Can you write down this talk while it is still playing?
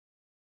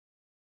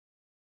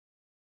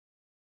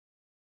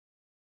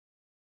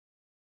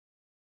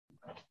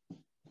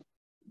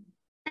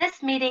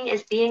This meeting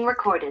is being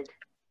recorded.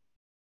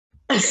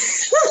 Hey,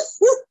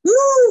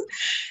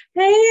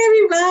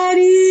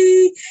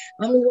 everybody.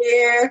 I'm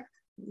here.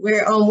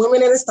 We're on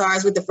Women in the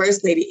Stars with the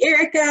First Lady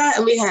Erika,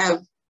 and we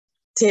have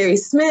Terry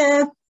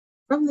Smith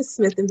from the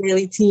Smith and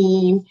Bailey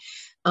team.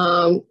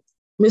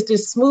 Mr.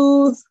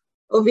 Smooth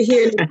over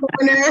here in the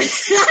corner.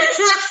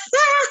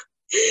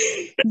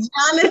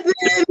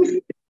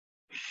 Jonathan.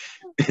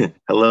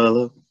 Hello,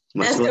 hello.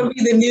 That's going to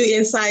be the new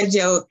inside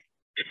joke.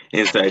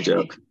 Inside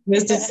joke.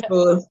 Mr.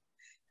 Smooth.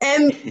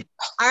 And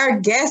our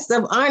guest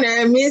of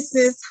honor,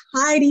 Mrs.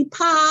 Heidi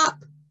Popp.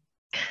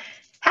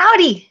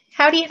 Howdy.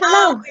 Howdy.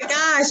 Hello. Oh my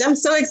gosh, I'm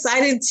so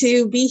excited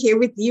to be here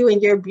with you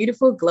and your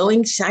beautiful,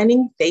 glowing,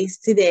 shining face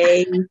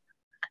today.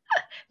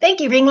 Thank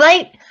you, ring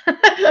light.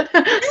 Thank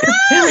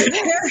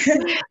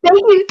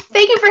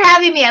you for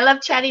having me. I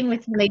love chatting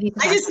with you ladies.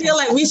 I just feel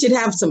like we should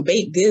have some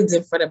baked goods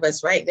in front of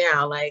us right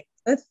now. Like,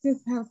 let's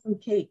just have some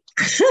cake.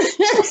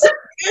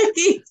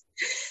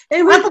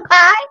 And apple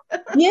pie?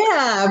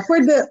 Yeah, for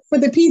the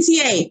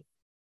PTA.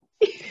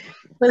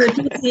 For the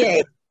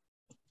PTA.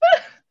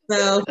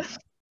 So,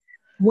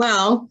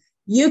 well,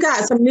 you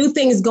got some new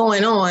things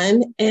going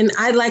on, and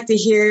I'd like to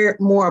hear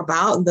more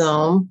about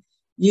them.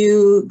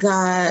 You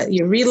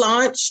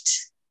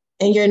relaunched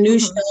and your new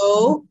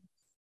show.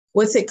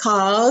 What's it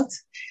called?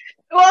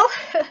 Well,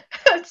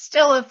 it's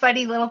still a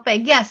funny little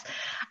thing. Yes,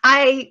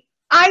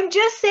 I'm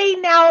just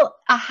saying now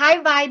a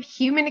high vibe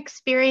human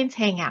experience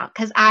hangout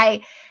because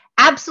I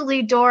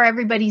absolutely adore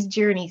everybody's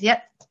journeys.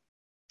 Yep.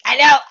 I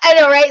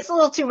know, right? It's a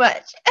little too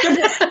much.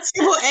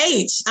 Triple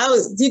H.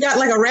 You got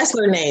like a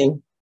wrestler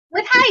name.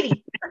 With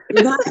Heidi.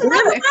 With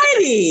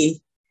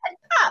Heidi.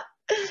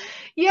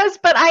 Yes,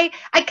 but I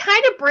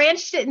kind of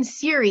branched it in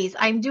series.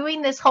 I'm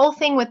doing this whole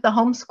thing with the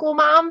homeschool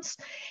moms,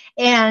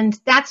 and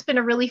that's been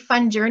a really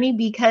fun journey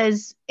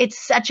because it's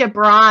such a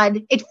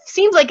broad, it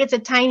seems like it's a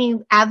tiny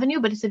avenue,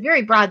 but it's a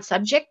very broad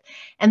subject,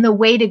 and the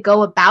way to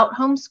go about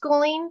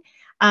homeschooling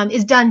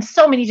is done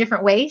so many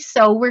different ways.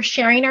 So we're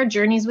sharing our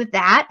journeys with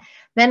that.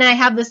 Then I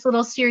have this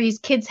little series,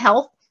 Kids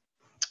Health,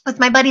 with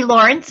my buddy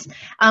Lawrence,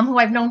 who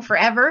I've known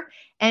forever.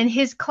 And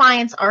his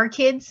clients are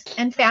kids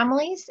and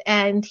families,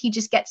 and he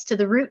just gets to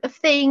the root of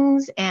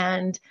things.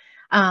 And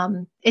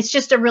it's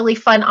just a really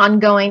fun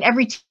ongoing,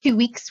 every 2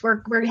 weeks,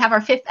 we have our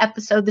 5th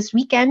episode this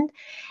weekend.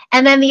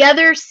 And then the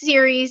other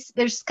series,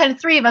 there's kind of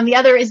 3 of them. The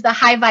other is the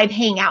High Vibe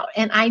Hangout.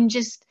 And I'm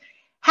just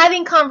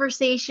having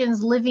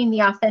conversations, living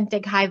the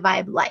authentic high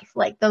vibe life,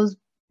 like those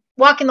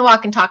walking the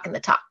walk and talking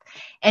the talk,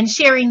 and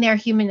sharing their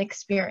human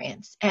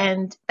experience.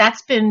 And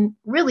that's been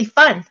really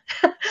fun.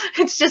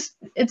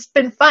 It's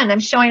been fun. I'm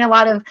showing a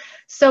lot of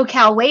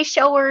SoCal way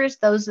showers,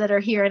 those that are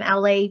here in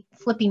LA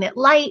flipping it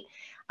light,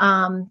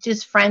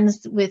 just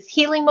friends with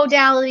healing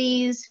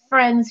modalities,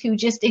 friends who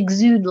just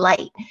exude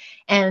light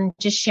and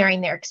just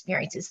sharing their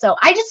experiences. So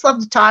I just love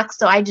to talk.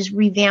 So I just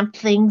revamp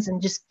things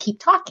and just keep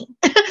talking.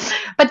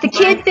 But the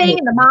kid thing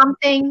and the mom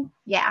thing,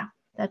 yeah.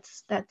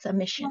 That's a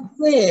mission.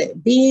 That's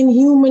it. Being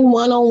human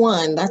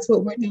 101. That's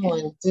what we're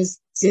doing.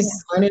 Just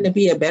learning to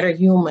be a better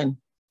human.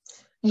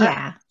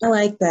 Yeah. I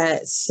like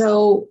that.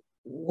 So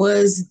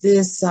was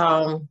this,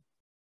 how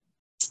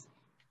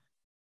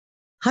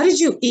did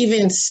you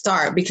even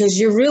start? Because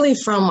you're really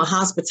from a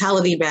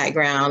hospitality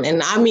background.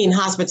 And I mean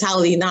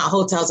hospitality, not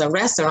hotels and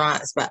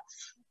restaurants, but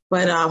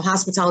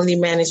hospitality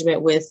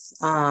management with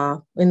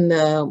in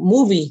the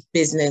movie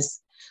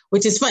business,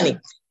 which is funny.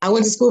 I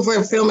went to school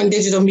for film and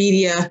digital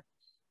media.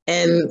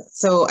 And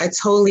so I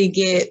totally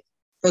get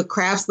the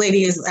crafts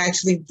lady is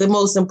actually the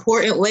most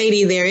important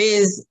lady there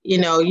is. You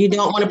know, you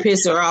don't want to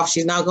piss her off.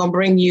 She's not going to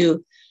bring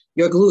you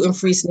your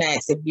gluten-free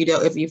snacks. If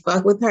you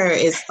fuck with her,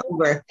 it's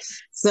over.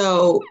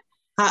 So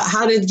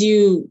how did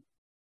you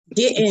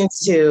get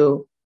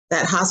into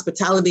that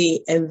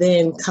hospitality and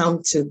then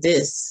come to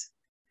this?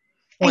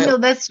 I know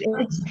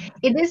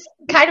it is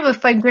kind of a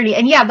fun gritty.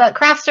 And yeah, the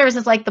craft service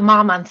is like the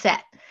mom on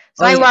set.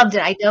 So I loved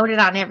it. I doted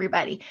on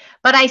everybody.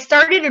 But I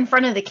started in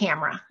front of the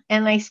camera,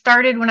 and I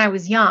started when I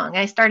was young.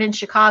 I started in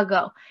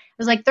Chicago. It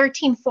was like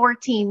 13,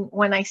 14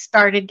 when I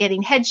started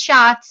getting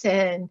headshots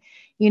and,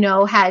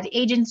 had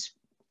agents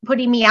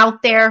putting me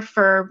out there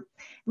for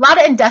a lot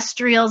of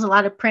industrials, a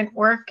lot of print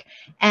work.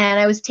 And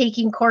I was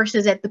taking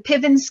courses at the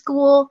Piven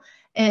School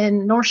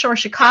in North Shore,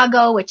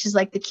 Chicago, which is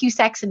like the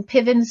Cusacks and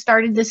Piven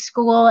started this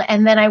school.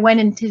 And then I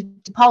went into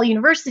DePaul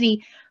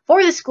University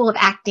for the School of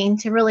Acting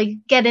to really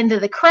get into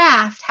the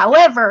craft.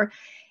 However,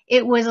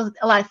 it was a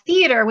lot of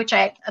theater, which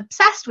I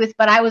obsessed with,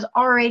 but I was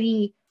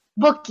already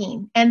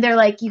booking. And they're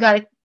like, you got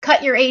to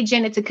cut your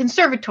agent. It's a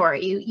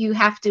conservatory. You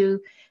have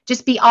to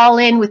just be all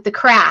in with the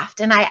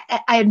craft. And I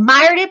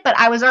admired it, but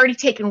I was already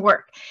taking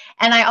work.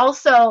 And I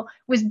also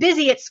was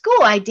busy at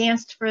school. I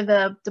danced for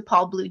the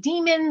DePaul Blue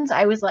Demons.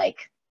 I was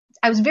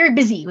very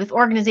busy with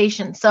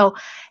organization. So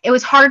it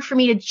was hard for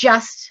me to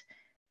just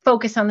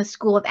focus on the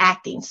School of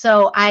Acting.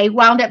 So I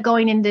wound up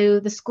going into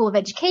the School of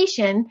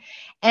Education,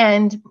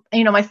 and,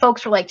 my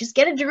folks were like, just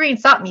get a degree in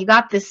something. You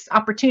got this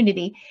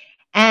opportunity.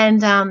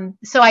 And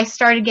so I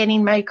started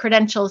getting my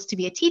credentials to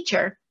be a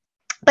teacher.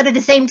 but at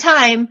the same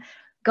time,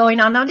 going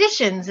on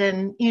auditions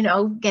and, you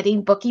know,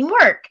 getting booking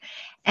work.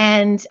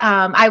 And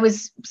I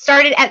was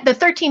started at the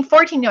 13,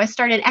 14, you know, I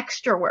started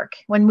extra work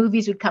when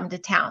movies would come to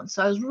town.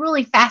 So I was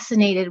really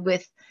fascinated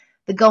with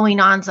the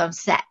going-ons on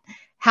set,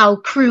 how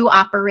crew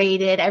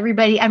operated.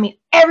 Everybody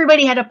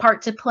had a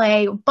part to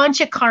play, a bunch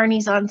of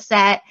carnies on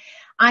set.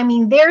 I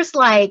mean, there's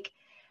like,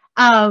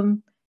 have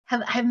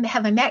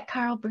I met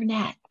Carl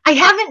Burnett? I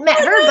haven't met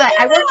her, but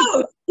I worked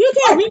with. You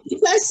can't read the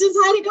questions,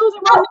 Heidi. Those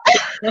are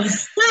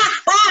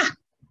my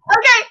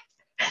Okay.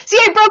 See,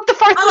 I broke the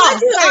fourth wall.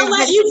 I'll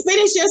let you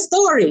finish your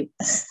story.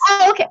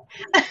 Oh, okay.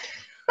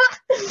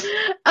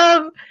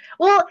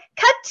 Well,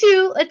 cut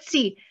to, let's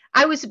see.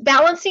 I was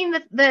balancing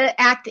the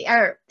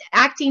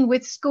acting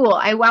with school.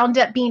 I wound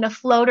up being a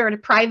floater at a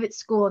private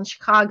school in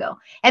Chicago,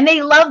 and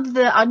they loved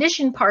the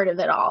audition part of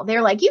it all.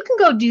 They're like, you can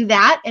go do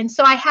that. And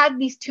so I had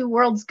these two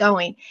worlds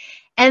going.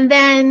 And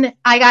then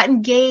I got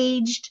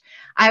engaged.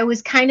 I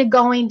was kind of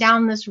going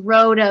down this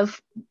road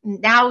of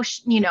now,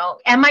 you know,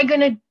 am I going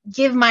to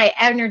give my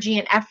energy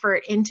and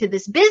effort into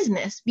this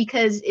business?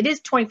 Because it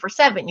is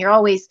 24/7. You're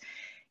always,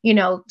 you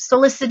know,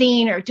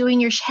 soliciting or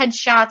doing your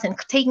headshots and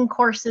taking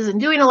courses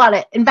and doing a lot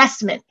of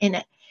investment in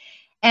it.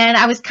 And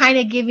I was kind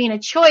of giving a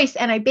choice.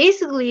 And I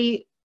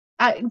basically,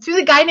 through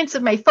the guidance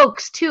of my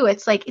folks too,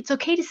 it's like, it's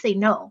okay to say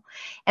no.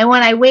 And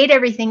when I weighed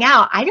everything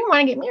out, I didn't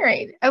want to get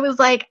married. I was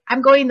like,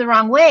 I'm going the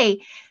wrong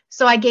way.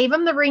 So I gave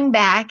him the ring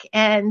back,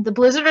 and the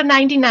blizzard of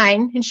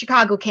 99 in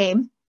Chicago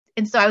came.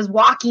 And so I was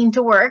walking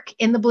to work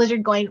in the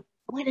blizzard going,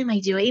 what am I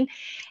doing?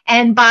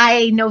 And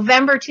by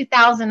November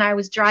 2000, I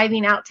was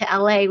driving out to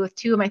LA with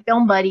two of my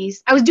film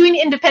buddies. I was doing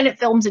independent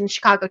films in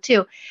Chicago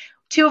too.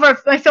 Two of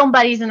my film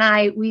buddies and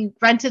I, we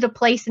rented a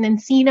place in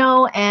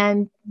Encino,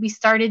 and we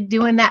started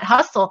doing that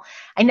hustle.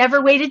 I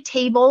never waited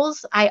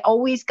tables. I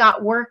always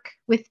got work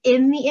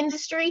within the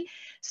industry.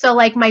 So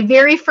like my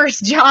very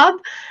first job,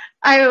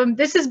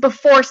 this is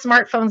before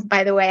smartphones,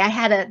 by the way. I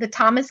had the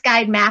Thomas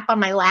Guide map on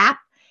my lap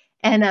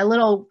and a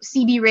little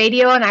CB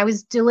radio, and I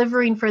was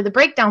delivering for the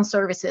breakdown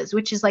services,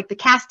 which is like the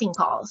casting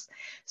calls.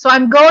 So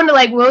I'm going to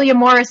like William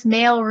Morris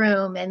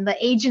mailroom and the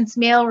agents'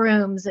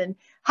 mailrooms and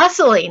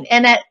hustling.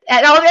 And at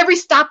every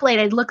stoplight,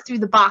 I'd look through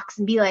the box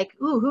and be like,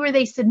 ooh, who are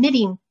they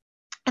submitting?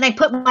 And I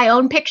put my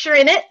own picture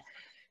in it.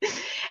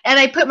 And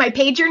I put my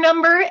pager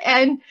number,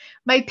 and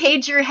my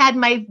pager had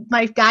my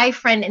guy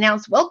friend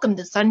announce, welcome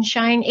to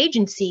Sunshine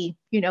Agency.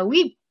 You know,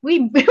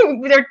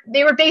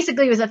 they were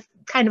basically, it was a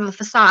kind of a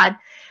facade,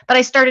 but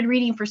I started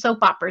reading for soap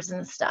operas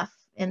and stuff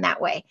in that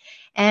way.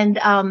 And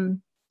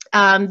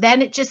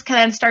then it just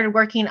kind of started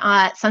working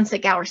at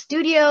Sunset Gower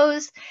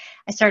Studios.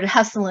 I started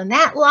hustling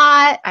that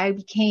lot. I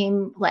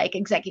became like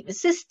executive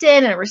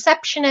assistant and a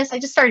receptionist. I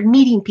just started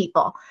meeting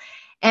people.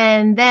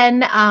 And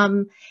then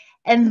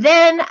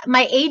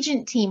my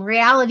agent team,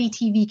 reality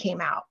TV,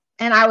 came out.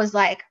 And I was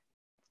like,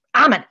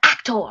 I'm an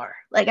actor.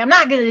 Like, I'm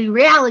not going to do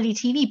reality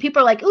TV.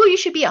 People are like, oh, you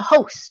should be a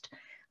host.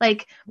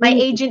 Like my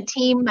agent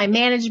team, my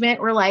management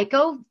were like,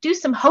 go do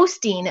some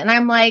hosting. And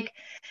I'm like,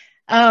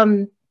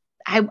 I'm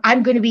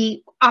going to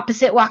be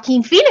opposite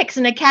Joaquin Phoenix,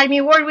 an Academy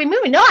Award-winning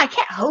movie. No, I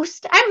can't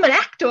host. I'm an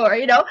actor,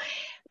 you know?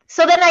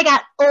 So then I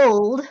got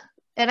old,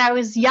 and I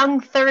was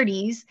young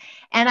 30s,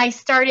 and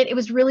it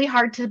was really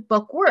hard to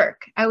book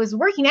work. I was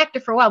working actor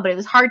for a while, but it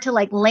was hard to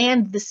like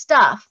land the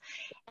stuff.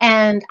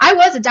 And I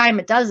was a dime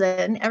a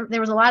dozen.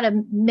 There was a lot of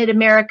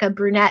mid-America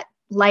brunette,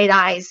 light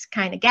eyes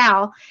kind of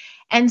gal.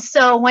 And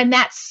so when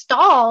that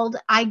stalled,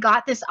 I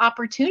got this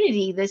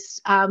opportunity. This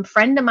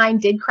friend of mine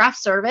did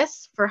craft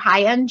service for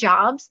high-end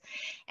jobs.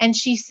 And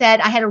she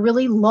said, I had a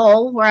really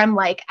lull where I'm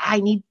like,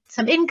 I need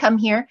some income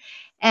here.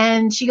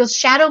 And she goes,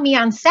 shadow me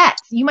on set.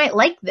 You might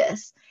like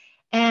this.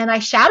 And I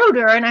shadowed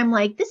her, and I'm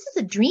like, this is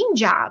a dream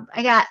job.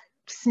 I got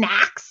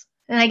snacks,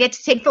 and I get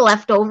to take the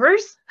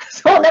leftovers,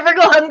 so I'll never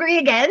go hungry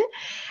again.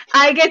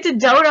 I get to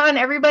dote on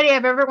everybody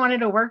I've ever wanted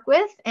to work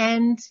with,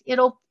 and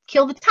it'll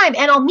kill the time,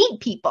 and I'll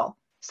meet people.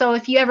 So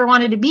if you ever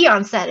wanted to be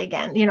on set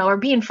again, you know, or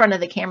be in front of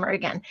the camera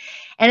again.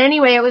 And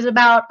anyway, it was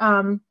about,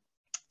 it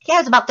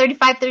was about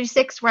 35,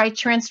 36 where I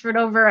transferred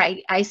over.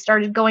 I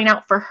started going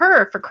out for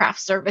her for craft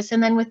service.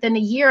 And then within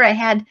a year, I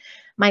had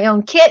my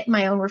own kit,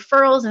 my own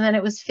referrals. And then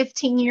it was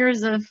 15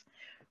 years of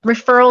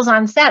referrals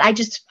on set. I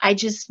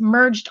just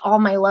merged all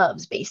my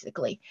loves,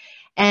 basically.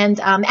 And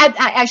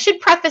I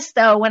should preface,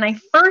 though, when I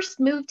first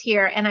moved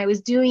here and I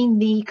was doing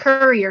the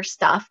courier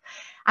stuff,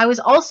 I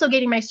was also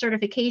getting my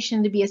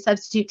certification to be a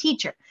substitute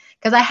teacher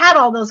because I had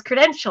all those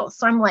credentials.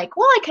 So I'm like,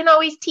 well, I can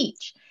always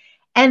teach.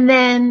 And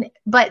then,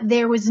 but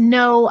there was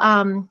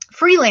no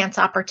freelance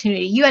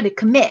opportunity. You had to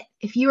commit.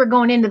 If you were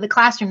going into the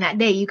classroom that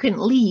day, you couldn't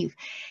leave.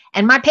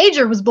 And my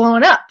pager was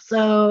blowing up,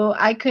 so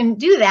I couldn't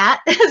do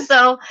that.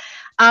 So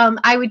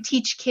I would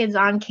teach kids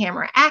on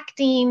camera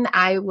acting.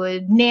 I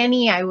would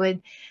nanny. I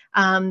would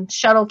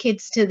shuttle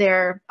kids to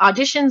their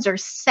auditions or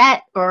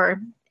set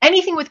or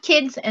anything with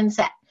kids and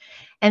set.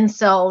 And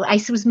so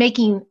I was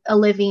making a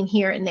living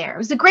here and there. It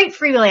was a great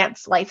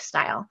freelance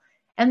lifestyle.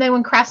 And then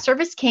when craft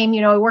service came,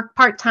 I worked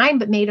part-time,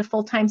 but made a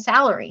full-time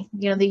salary.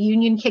 The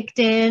union kicked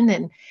in,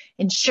 and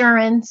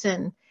insurance,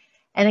 and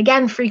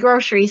again, free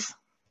groceries.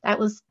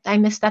 I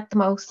missed that the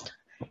most.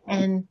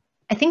 And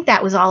I think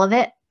that was all of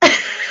it.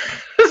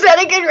 Was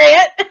that a good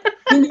rant?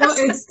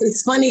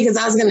 It's funny because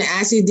I was going to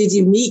ask you, did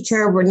you meet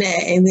Carol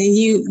Burnett? And then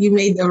you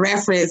made the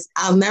reference,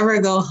 I'll never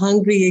go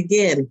hungry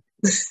again.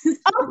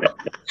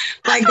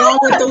 Like Gone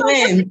with the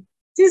Wind.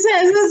 She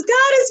says,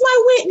 God is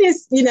my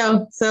witness,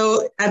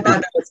 so I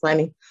thought that was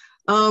funny.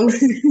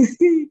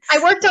 I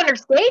worked on her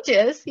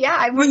stages. Yeah,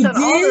 I worked on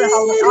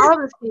all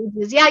the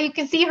stages. Yeah, you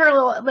can see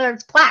her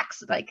there's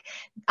plaques. Like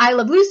I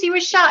Love Lucy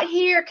was shot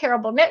here. Carol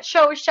Burnett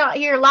show was shot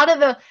here. A lot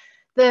of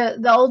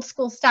the old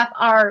school stuff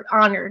are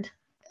honored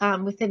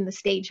within the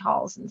stage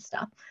halls and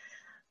stuff.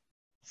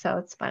 So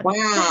it's fun.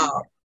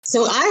 Wow.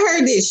 So I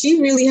heard that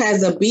she really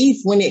has a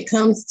beef when it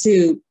comes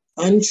to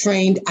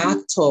untrained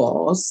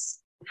actors.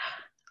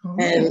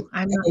 And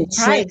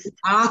trained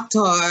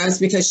actors,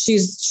 because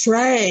she's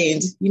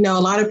trained. A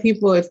lot of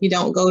people, if you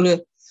don't go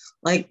to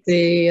like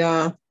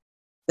the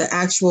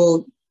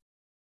actual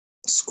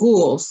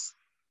schools,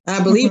 and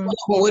I believe one of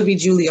them would be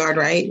Juilliard,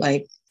 right?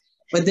 Like,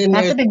 but then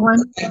that's there's a big one.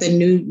 Like the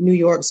New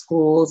York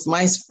schools.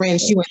 My friend,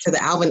 she went to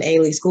the Alvin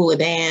Ailey School of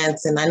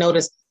Dance, and I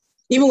noticed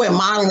even with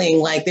modeling,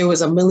 like there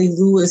was a Millie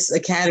Lewis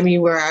Academy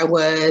where I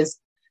was.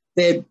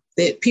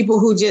 That people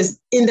who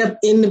just end up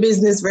in the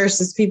business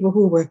versus people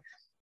who were,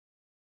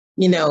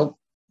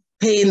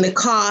 paying the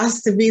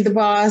cost to be the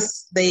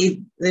boss.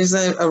 There's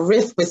a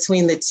rift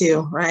between the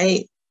two,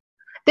 right?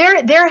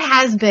 There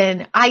has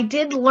been. I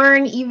did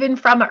learn even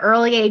from an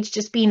early age,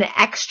 just being an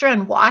extra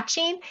and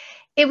watching.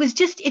 It was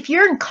just, if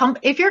you're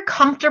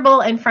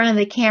comfortable in front of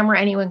the camera,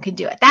 anyone can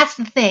do it. That's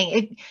the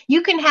thing.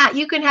 You can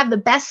have the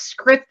best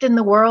script in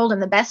the world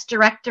and the best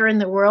director in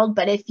the world,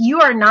 but if you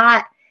are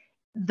not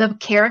the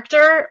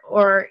character,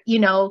 or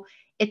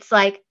it's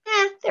like,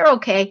 they're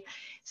okay.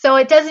 So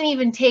it doesn't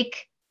even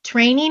take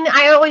training,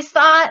 I always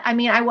thought. I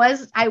mean,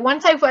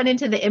 once I went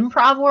into the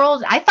improv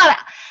world, I thought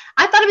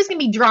it was going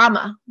to be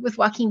drama with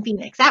Joaquin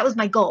Phoenix. That was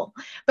my goal.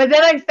 But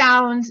then I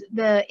found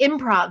the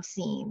improv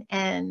scene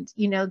and,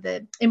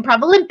 the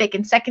Improv Olympic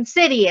in Second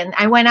City. And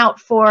I went out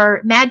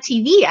for Mad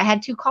TV. I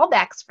had 2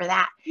 callbacks for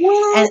that.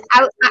 What? And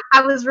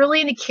I was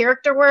really into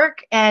character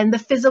work and the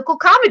physical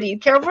comedy,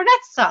 Carol Burnett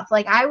stuff.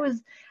 Like I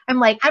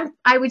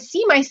would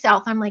see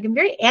myself. I'm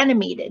very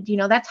animated.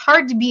 That's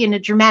hard to be in a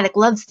dramatic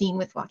love scene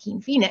with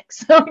Joaquin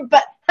Phoenix,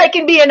 but I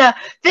can be in a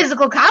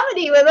physical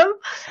comedy with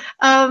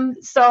him.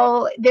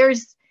 So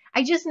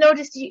I just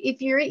noticed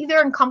if you're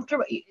either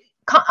uncomfortable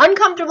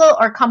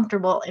or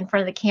comfortable in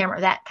front of the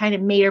camera, that kind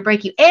of made or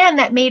break you, and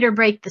that made or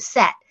break the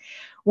set.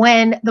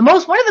 When one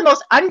of the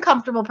most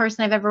uncomfortable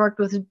person I've ever worked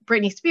with was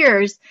Britney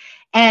Spears,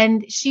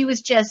 and she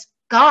was just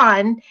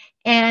gone,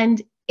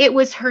 and it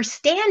was her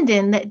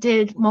stand-in that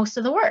did most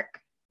of the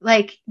work.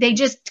 Like they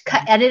just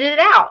edited it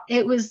out.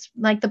 It was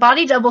like the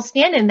body double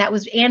stand-in that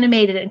was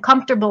animated and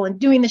comfortable and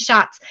doing the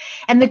shots,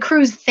 and the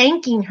crew's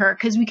thanking her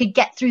because we could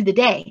get through the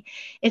day.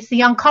 It's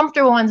the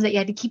uncomfortable ones that you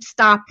had to keep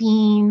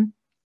stopping.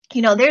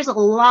 There's a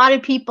lot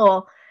of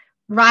people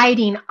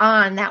riding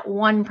on that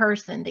one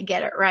person to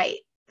get it right.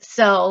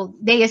 So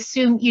they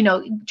assume,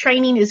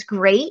 training is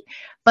great,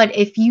 but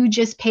if you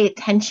just pay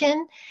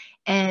attention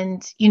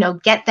and,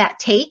 get that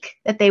take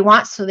that they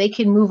want so they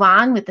can move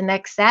on with the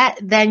next set,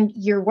 then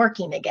you're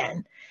working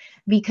again,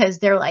 because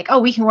they're like, oh,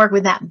 we can work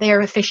with that.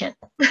 They're efficient.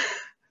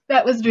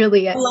 That was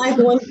really it. Like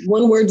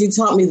one word you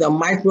taught me, the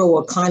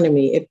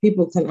microeconomy, if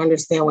people can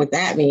understand what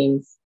that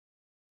means.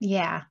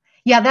 Yeah.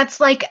 Yeah, that's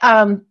like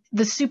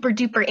the super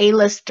duper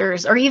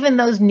A-listers, or even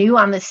those new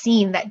on the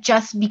scene that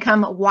just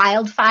become a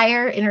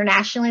wildfire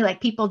internationally. Like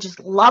people just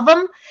love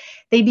them.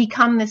 They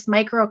become this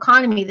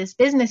microeconomy, this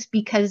business,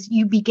 because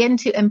you begin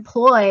to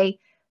employ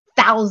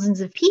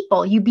thousands of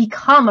people. You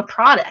become a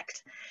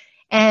product.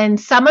 And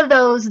some of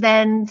those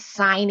then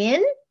sign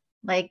in,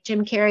 like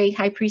Jim Carrey,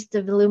 High Priest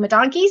of the Luma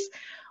Donkeys,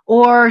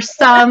 or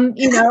some,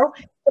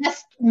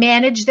 just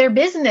manage their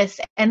business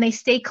and they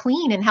stay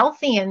clean and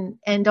healthy and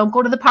don't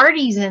go to the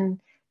parties, and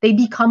they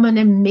become an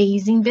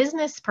amazing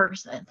business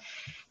person.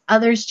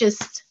 Others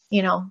just,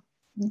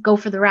 go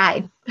for the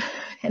ride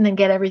and then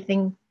get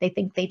everything they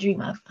think they dream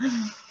of.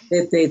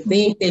 That they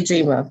think they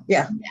dream of.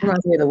 Yeah.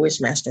 Reminds me of the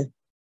Wishmaster.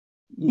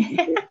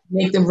 You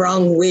make the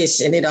wrong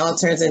wish and it all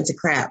turns into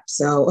crap.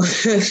 So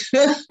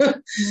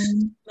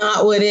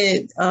not what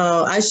it,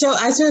 I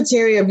showed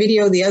Terry a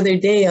video the other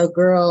day, a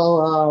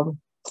girl,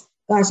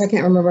 I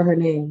can't remember her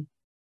name.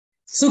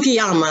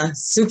 Sukiyama,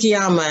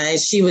 and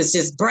she was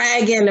just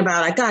bragging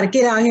about, I gotta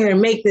get out here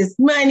and make this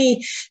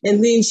money.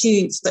 And then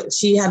she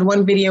had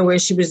one video where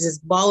she was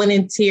just bawling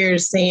in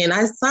tears saying,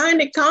 I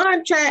signed a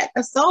contract,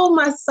 I sold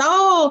my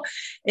soul.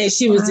 And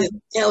she was just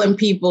telling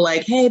people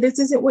like, hey, this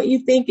isn't what you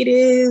think it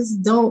is.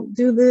 Don't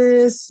do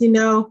this,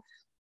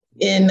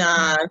 And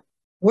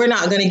we're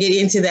not gonna get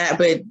into that,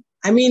 but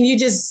I mean, you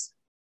just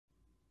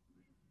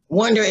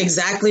wonder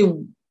exactly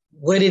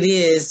what it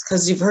is,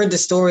 because you've heard the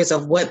stories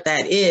of what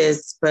that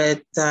is,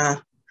 but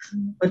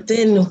But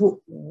then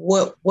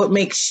what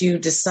makes you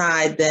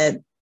decide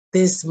that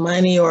this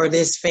money or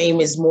this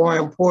fame is more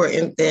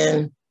important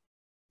than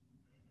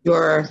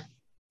your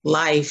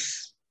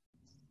life?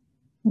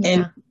 Yeah.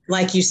 And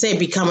like you said,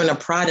 becoming a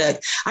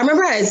product. I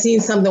remember I had seen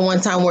something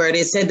one time where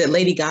it said that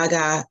Lady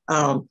Gaga,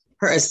 her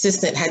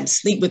assistant had to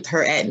sleep with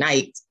her at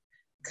night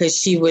because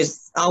she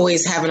was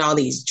always having all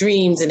these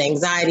dreams and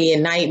anxiety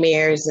and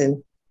nightmares.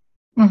 And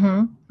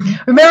remember,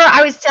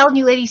 I was telling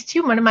you ladies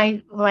too, one of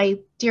my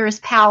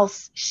dearest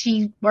pals,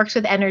 she works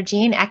with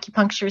energy and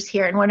acupunctures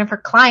here, and one of her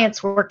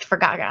clients worked for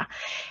Gaga,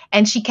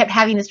 and she kept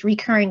having this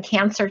recurring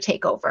cancer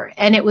takeover.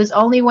 And it was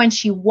only when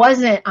she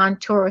wasn't on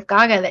tour with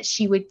Gaga that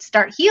she would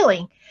start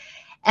healing.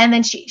 And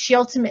then she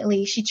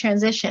ultimately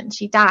transitioned,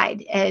 she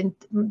died. And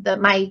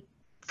my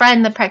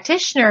friend, the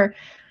practitioner,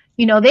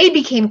 you know, they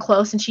became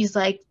close, and she's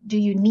like, do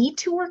you need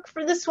to work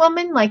for this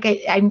woman? Like,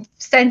 I'm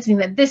sensing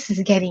that this is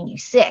getting you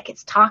sick.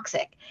 It's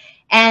toxic.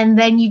 And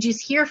then you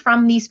just hear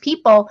from these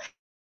people,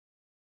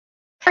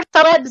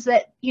 celebs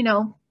that, you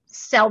know,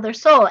 sell their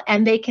soul,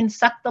 and they can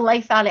suck the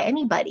life out of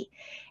anybody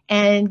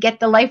and get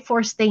the life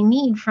force they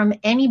need from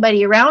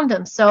anybody around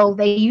them. So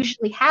they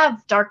usually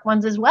have dark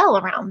ones as well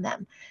around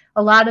them.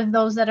 A lot of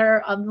those that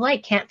are of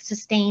light can't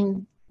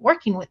sustain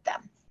working with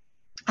them.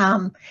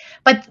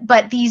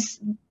 But these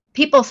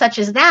people such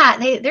as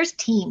that, there's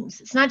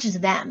teams. It's not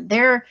just them.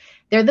 They're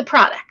the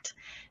product.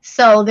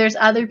 So there's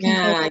other people.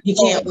 Yeah, you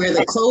can't wear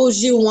the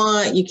clothes you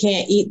want. You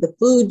can't eat the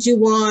food you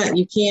want.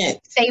 You can't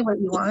say what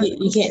you want.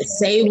 You can't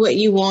say what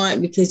you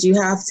want because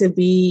you have to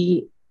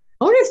be.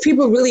 I wonder if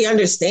people really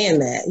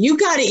understand that. You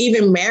got to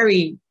even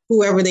marry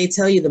whoever they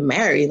tell you to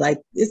marry. Like,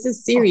 this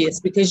is serious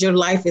because your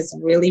life is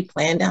really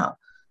planned out.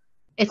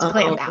 It's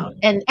planned out.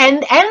 And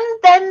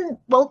then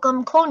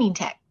welcome cloning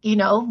tech. You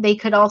know, they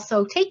could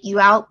also take you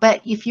out,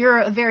 but if you're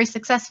a very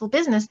successful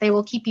business, they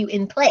will keep you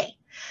in play.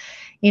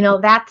 You know,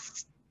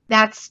 that's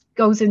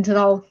goes into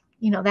all,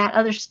 you know, that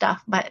other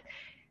stuff, but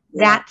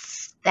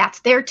that's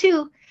there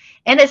too.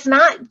 And it's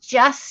not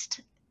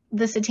just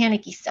the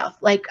satanic-y stuff.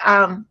 Like,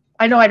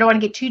 I know I don't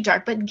want to get too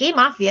dark, but gay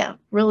mafia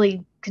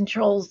really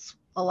controls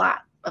a lot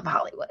of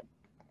Hollywood.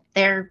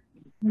 They're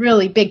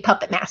really big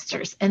puppet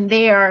masters, and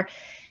they are,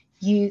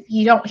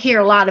 you don't hear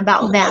a lot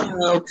about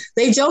them.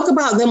 They joke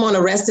about them on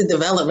Arrested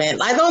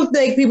Development. I don't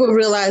think people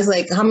realize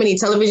like how many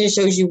television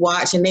shows you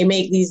watch and they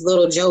make these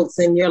little jokes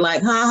and you're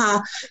like,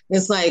 ha.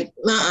 It's like,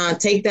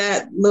 take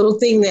that little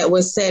thing that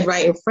was said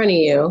right in front of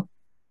you.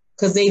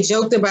 Because they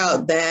joked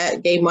about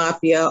that, gay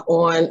mafia,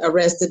 on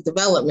Arrested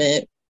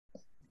Development.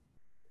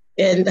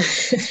 And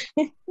did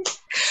they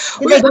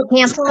get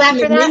canceled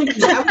after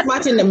that? I was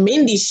watching the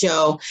Mindy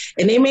Show,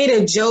 and they made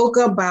a joke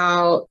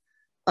about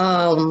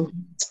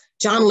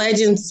John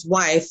Legend's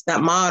wife,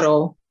 that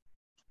model,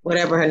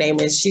 whatever her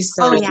name is. She's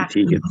so.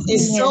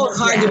 It's so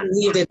hard to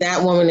believe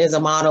that woman is a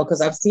model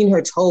because I've seen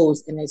her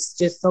toes, and it's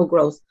just so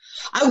gross.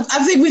 I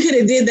think we could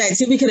have did that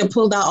too. We could have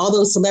pulled out all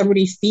those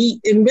celebrity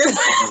feet and been.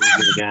 Oh my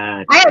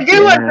God. I had a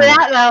good one for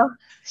that though.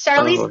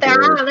 Charlize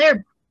Theron on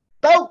their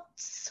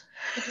boats.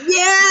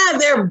 Yeah,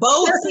 their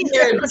boats and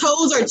their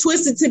toes are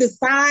twisted to the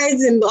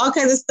sides and all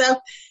kinds of stuff.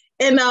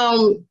 And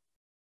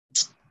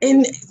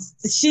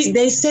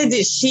they said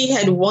that she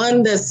had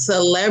won the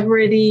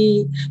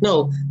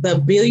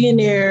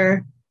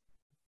billionaire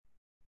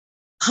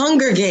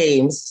Hunger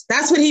Games.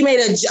 That's what he made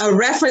a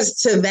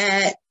reference to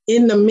that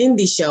in the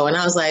Mindy Show. And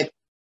I was like,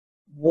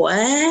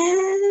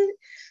 what?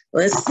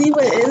 Let's see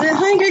what is it,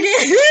 Hunger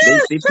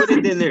Games? They put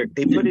it in there.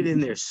 They put it in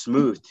there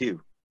smooth too.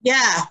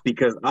 Yeah.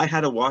 Because I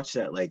had to watch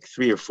that like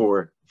 3 or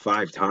 4,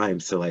 5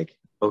 times to like,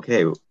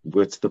 okay,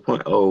 what's the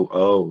point?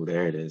 Oh,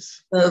 there it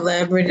is.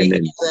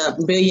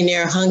 The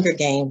billionaire Hunger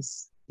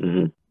Games.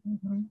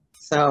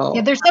 So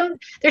yeah, there's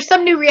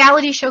some new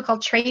reality show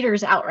called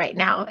Traitors out right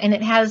now, and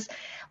it has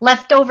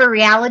leftover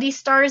reality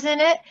stars in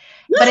it,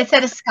 but it's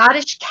at a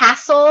Scottish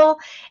castle,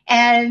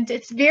 and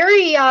it's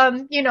very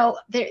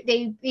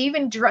they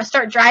even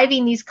start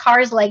driving these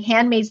cars like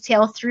Handmaid's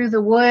Tale through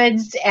the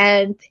woods,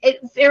 and it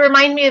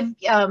reminded me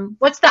of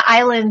what's the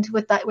island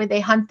with that where they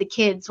hunt the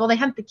kids? Well, they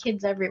hunt the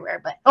kids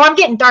everywhere, but I'm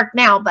getting dark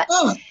now, but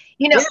it's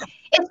the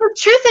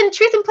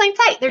truth in plain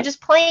sight. They're just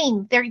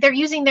playing. They're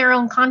using their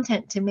own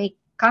content to make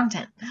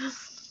content.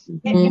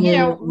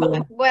 And,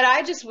 what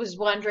I just was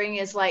wondering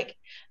is like,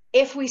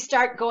 if we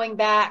start going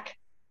back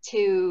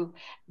to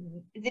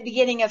the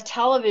beginning of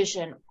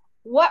television,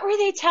 what were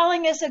they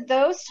telling us at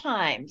those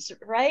times,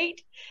 right?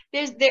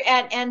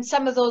 And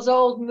some of those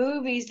old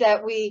movies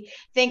that we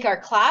think are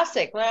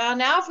classic. Well,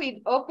 now if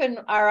we open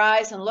our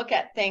eyes and look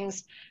at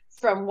things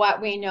from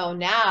what we know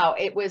now,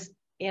 it was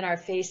in our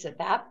face at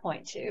that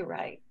point too,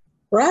 right?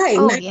 Right.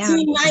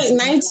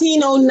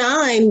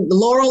 1909,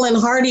 Laurel and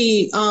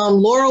Hardy,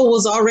 Laurel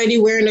was already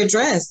wearing a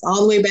dress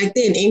all the way back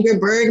then. Ingrid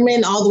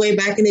Bergman, all the way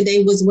back in the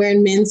day, was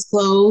wearing men's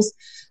clothes.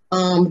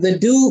 The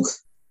Duke,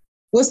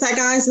 what's that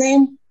guy's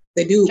name?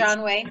 The Duke.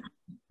 John Wayne.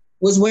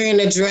 Was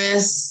wearing a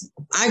dress.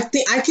 I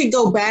think I could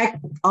go back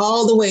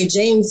all the way.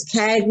 James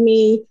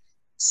Cagney,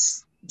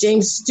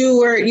 James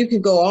Stewart, you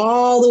could go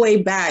all the way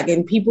back,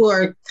 and people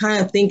are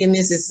kind of thinking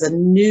this is a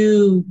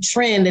new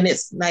trend, and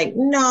it's like,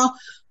 no,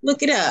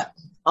 look it up.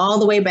 All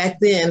the way back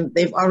then,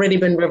 they've already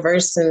been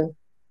reversing,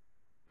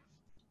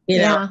 you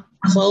know,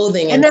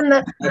 clothing. And then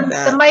the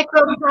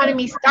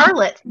microeconomy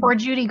starlet, poor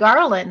Judy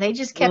Garland, they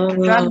just kept her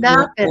drugged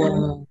up,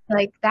 and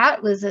like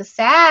that was a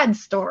sad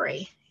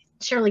story.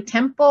 Shirley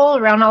Temple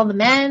around all the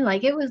men,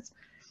 like it was.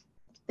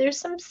 There's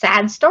some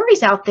sad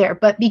stories out there,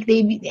 but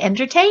they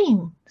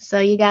entertain. So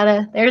you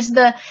gotta. There's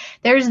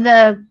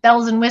the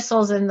bells and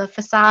whistles and the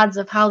facades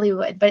of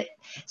Hollywood, but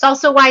it's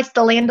also why it's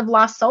the land of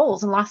lost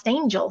souls and lost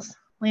angels,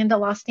 land of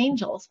lost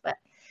angels. But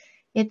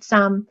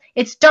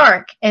it's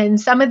dark, and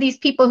some of these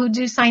people who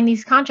do sign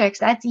these contracts,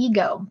 that's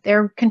ego.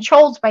 They're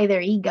controlled by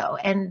their ego,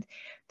 and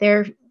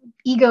their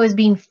ego is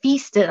being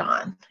feasted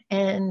on,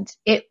 and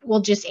it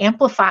will just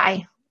amplify,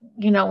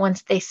 you know,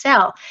 once they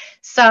sell.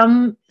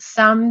 Some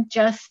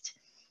just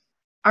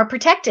are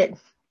protected,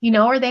 you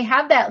know, or they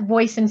have that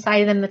voice inside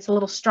of them that's a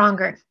little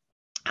stronger.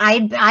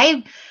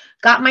 I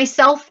got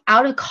myself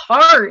out of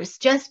cars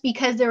just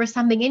because there was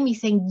something in me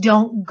saying,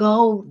 don't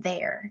go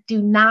there.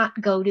 Do not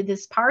go to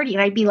this party.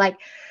 And I'd be like,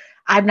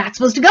 I'm not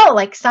supposed to go.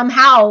 Like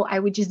somehow I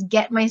would just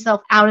get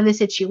myself out of the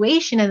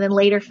situation and then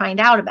later find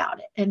out about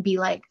it and be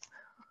like,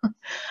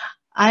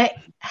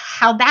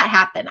 how'd that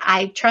happen?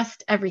 I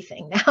trust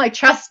everything now. I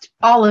trust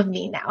all of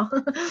me now.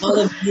 All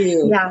of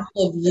you. Yeah.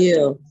 All of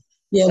you.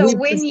 Yeah, so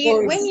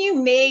when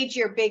you made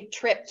your big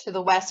trip to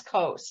the West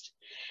Coast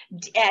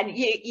and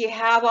you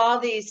have all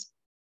these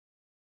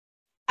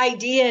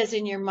ideas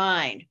in your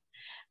mind,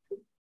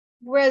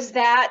 was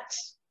that,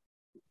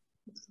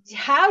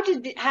 how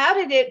did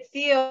it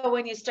feel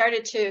when you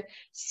started to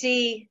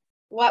see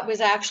what was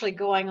actually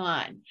going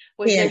on?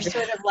 Was there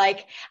sort of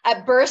like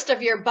a burst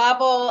of your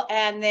bubble,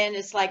 and then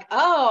it's like,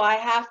 oh, I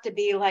have to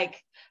be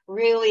like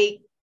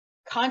really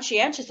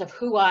conscientious of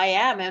who I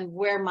am and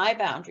where my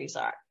boundaries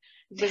are?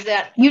 Was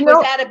that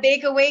a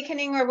big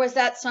awakening, or was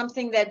that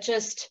something that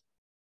just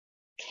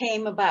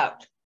came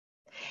about?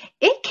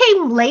 It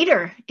came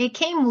later. It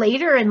came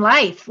later in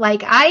life.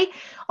 Like I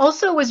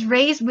also was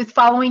raised with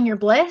following your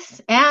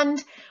bliss,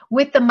 and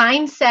with the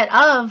mindset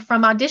of,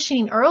 from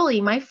auditioning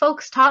early, my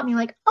folks taught me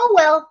like, oh,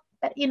 well,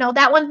 you know,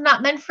 that one's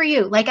not meant for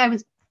you. Like I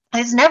was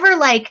never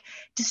like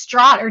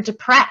distraught or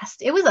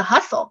depressed. It was a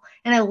hustle,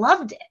 and I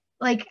loved it.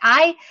 Like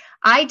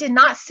I did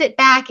not sit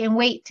back and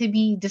wait to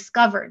be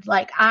discovered.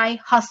 Like I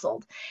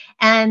hustled,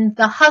 and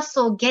the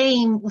hustle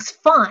game was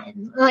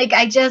fun. Like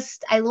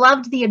I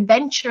loved the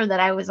adventure that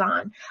I was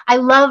on. I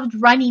loved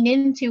running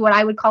into what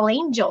I would call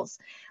angels,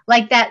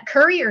 like that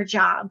courier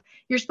job.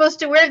 You're supposed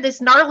to wear this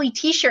gnarly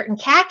t-shirt and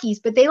khakis,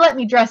 but they let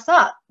me dress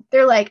up.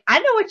 They're like, I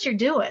know what you're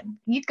doing.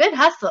 You good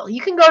hustle.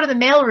 You can go to the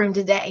mailroom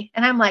today.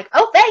 And I'm like,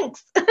 oh,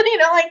 thanks. You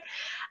know, like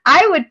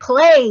I would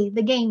play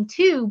the game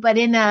too, but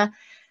in a,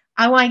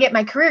 I want to get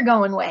my career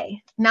going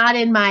way, not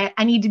in my,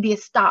 I need to be a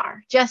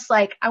star. Just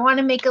like I want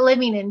to make a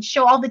living and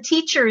show all the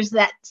teachers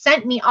that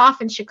sent me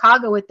off in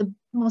Chicago with the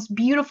most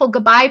beautiful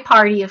goodbye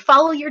party of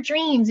follow your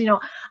dreams. You know,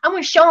 I'm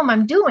going to show them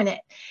I'm doing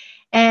it.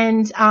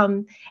 And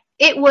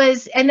it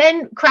was, and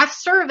then craft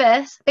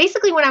service,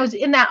 basically when I was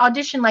in that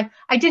audition, like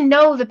I didn't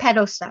know the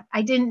pedo stuff.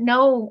 I didn't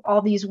know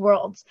all these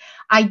worlds.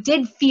 I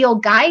did feel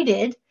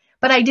guided,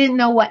 but I didn't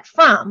know what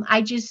from.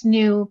 I just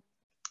knew,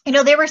 you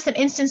know, there were some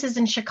instances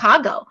in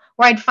Chicago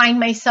where I'd find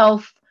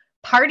myself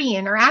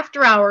partying or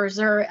after hours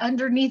or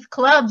underneath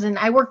clubs. And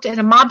I worked at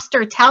a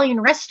mobster Italian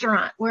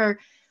restaurant where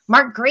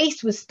Mark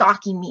Grace was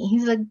stalking me.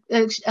 He's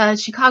a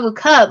Chicago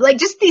Cub. Like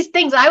just these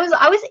things. I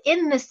was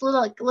in this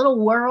little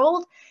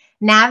world,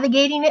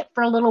 navigating it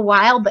for a little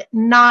while, but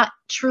not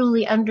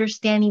truly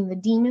understanding the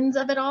demons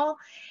of it all.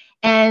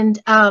 And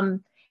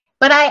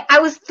but I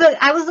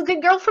was a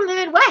good girl from the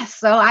Midwest.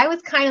 So I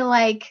was kind of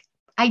like,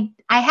 I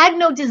had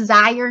no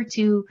desire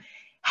to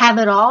have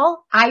it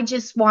all. I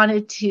just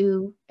wanted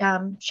to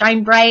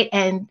shine bright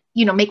and,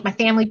 you know, make my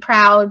family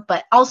proud,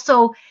 but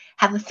also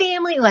have a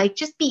family, like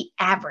just be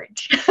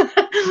average.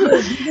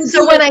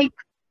 So when I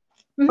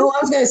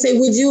was going to say,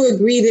 would you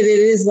agree that it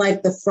is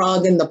like the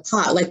frog in the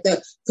pot, like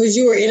because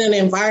you were in an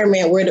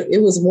environment where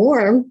it was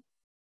warm,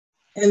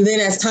 and then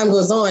as time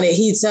goes on, it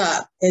heats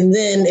up, and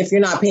then if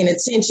you're not paying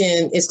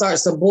attention, it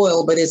starts to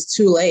boil, but it's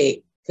too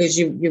late because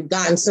you've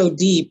gotten so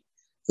deep.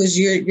 Because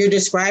you're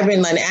describing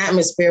an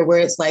atmosphere where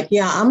it's like,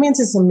 yeah, I'm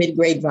into some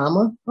mid-grade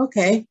drama.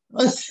 Okay.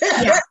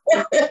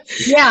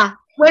 Yeah.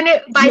 When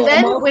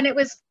it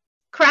was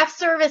craft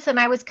service and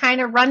I was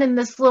kind of running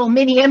this little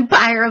mini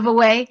empire of a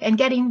way and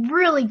getting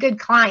really good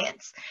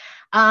clients,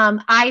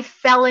 I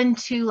fell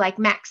into like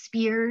Max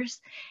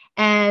Spears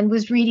and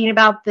was reading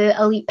about the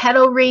elite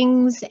pedo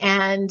rings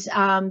and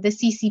the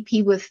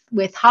CCP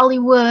with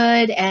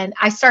Hollywood, and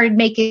I started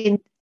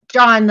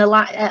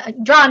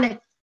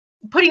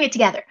putting it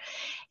together.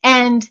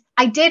 And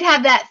I did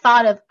have that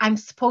thought of, I'm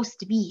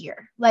supposed to be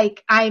here.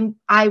 Like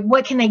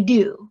what can I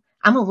do?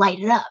 I'm gonna light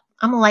it up.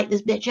 I'm gonna light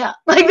this bitch up.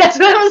 Like that's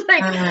what I was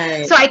like.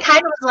 Right. So I kind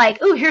of was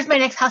like, ooh, here's my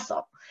next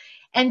hustle.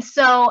 And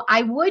so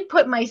I would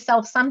put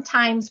myself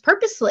sometimes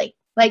purposely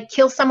like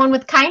kill someone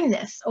with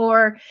kindness,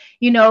 or,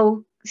 you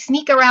know,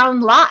 sneak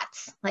around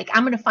lots. Like,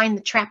 I'm going to find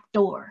the trap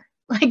door.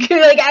 I'm going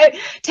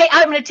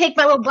to take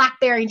my little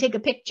BlackBerry and take a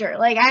picture.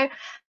 Like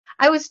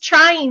I was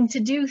trying to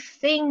do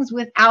things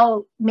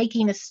without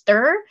making a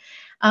stir.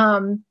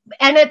 And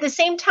at the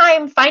same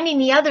time, finding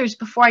the others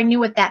before I knew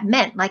what that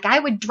meant. Like, I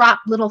would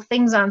drop little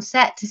things on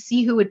set to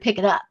see who would pick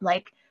it up.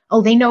 Like,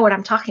 oh, they know what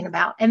I'm talking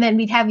about. And then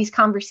we'd have these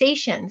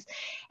conversations.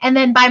 And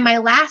then by my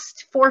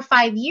last 4 or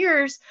 5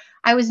 years,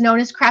 I was known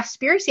as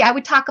Craftspiracy. I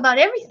would talk about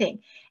everything.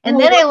 And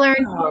then I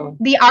learned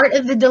the art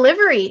of the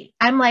delivery.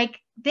 I'm like,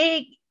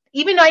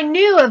 even though I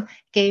knew of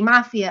gay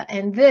mafia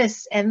and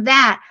this and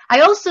that,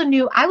 I also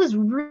knew I was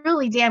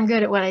really damn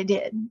good at what I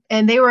did.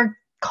 And they were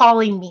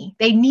calling me.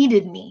 They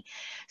needed me.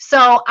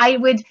 So I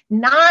would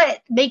not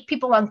make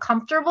people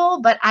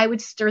uncomfortable, but I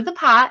would stir the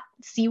pot,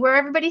 see where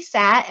everybody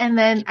sat, and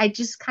then I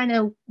just kind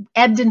of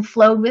ebbed and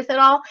flowed with it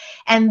all.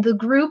 And the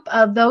group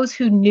of those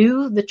who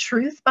knew the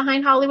truth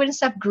behind Hollywood and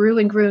stuff grew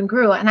and grew and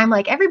grew. And I'm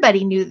like,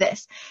 everybody knew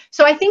this.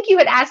 So I think you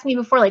had asked me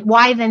before, like,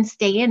 why then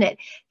stay in it?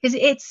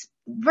 Because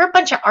we're a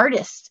bunch of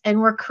artists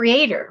and we're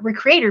creator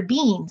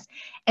beings.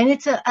 And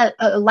it's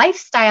a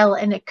lifestyle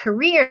and a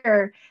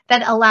career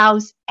that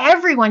allows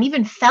everyone,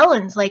 even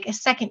felons, like a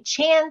second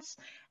chance,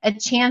 a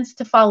chance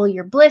to follow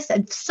your bliss,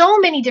 and so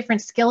many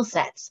different skill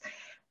sets: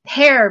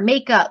 hair,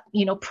 makeup,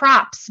 you know,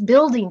 props,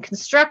 building,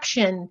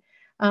 construction.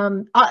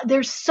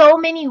 There's so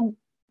many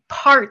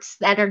parts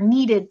that are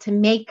needed to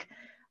make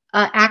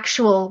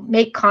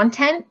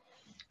content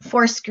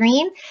for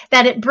screen,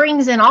 that it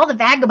brings in all the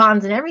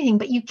vagabonds and everything,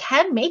 but you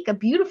can make a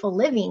beautiful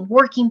living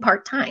working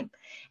part-time.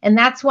 And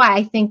that's why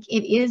I think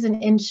it is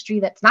an industry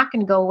that's not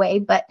going to go away,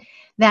 but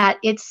that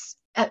it's,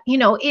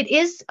 it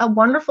is a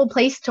wonderful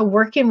place to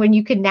work in when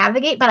you can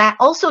navigate. But I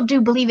also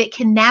do believe it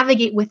can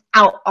navigate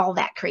without all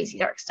that crazy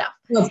dark stuff.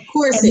 Of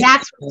course. And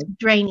that's what's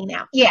draining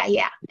out.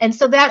 Yeah. And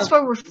so that's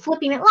where we're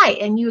flipping it light,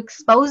 and you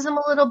expose them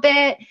a little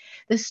bit.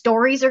 The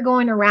stories are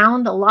going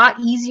around a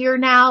lot easier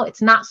now.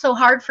 It's not so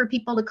hard for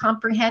people to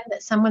comprehend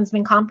that someone's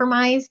been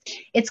compromised.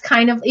 It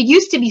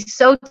used to be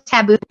so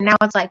taboo. And now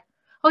it's like,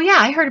 oh yeah,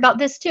 I heard about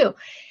this too.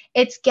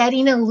 It's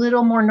getting a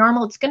little more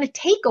normal. It's going to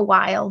take a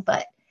while,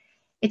 but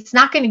Hollywood's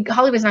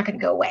not going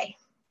to go away.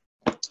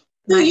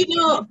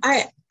 No,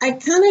 I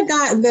kind of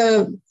got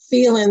the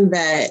feeling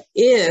that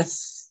if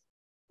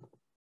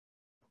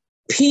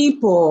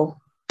people,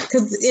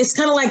 because it's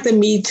kind of like the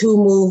Me Too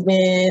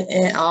movement,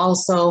 and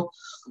also,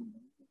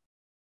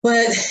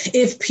 but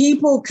if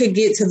people could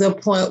get to the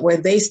point where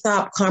they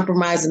stop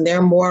compromising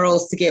their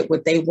morals to get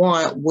what they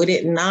want, would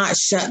it not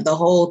shut the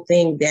whole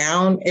thing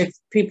down? If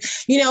people,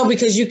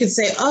 because you could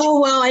say,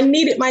 oh, well, I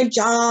needed my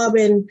job.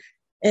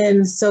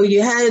 And so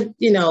you had,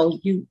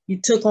 you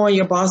took on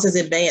your boss's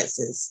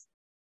advances.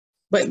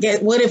 But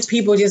what if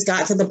people just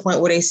got to the point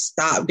where they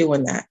stopped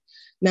doing that?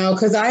 Now,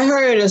 because I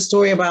heard a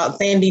story about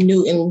Thandie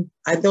Newton.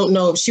 I don't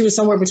know if she was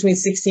somewhere between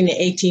 16 and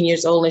 18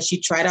 years old, and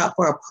she tried out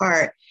for a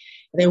part.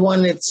 They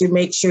wanted to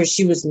make sure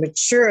she was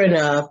mature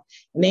enough,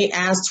 and they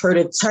asked her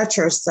to touch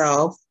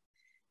herself,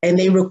 and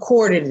they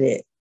recorded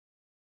it.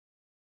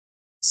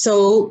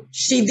 So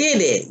she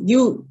did it.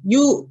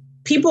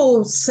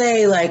 People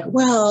say, like,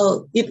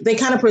 well, they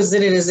kind of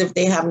present it as if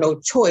they have no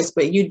choice,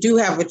 but you do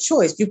have a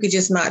choice. You could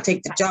just not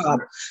take the job.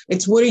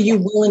 It's what are you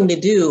willing to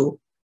do?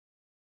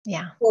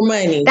 Yeah. For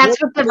money.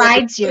 That's what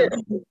divides you.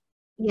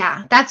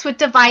 Yeah, that's what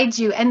divides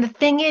you. And the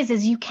thing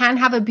is you can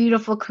have a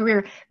beautiful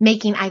career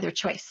making either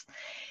choice.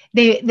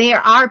 There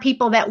are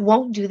people that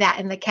won't do that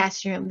in the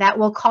cast room, that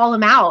will call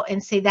them out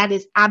and say that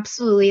is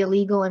absolutely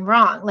illegal and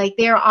wrong. Like,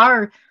 there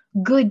are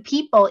good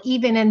people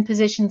even in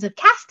positions of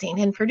casting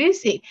and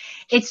producing.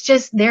 It's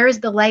just there is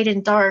the light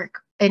and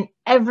dark in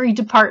every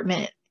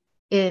department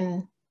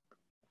in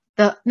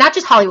not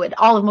just Hollywood,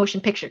 all of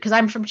motion picture, because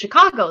I'm from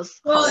Chicago's.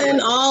 Well,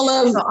 and all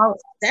of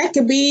that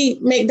could be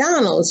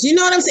McDonald's. You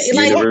know what I'm saying?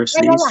 Like,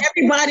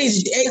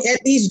 everybody's at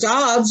these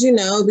jobs,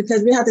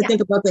 because we have to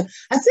think about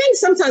I think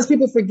sometimes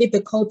people forget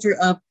the culture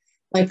of,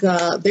 like,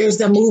 there's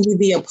the movie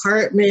The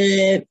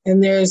Apartment,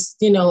 and there's,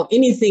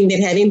 anything that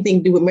had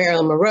anything to do with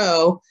Marilyn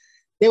Monroe.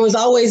 There was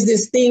always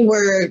this thing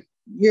where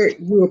you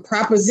were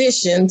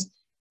propositioned,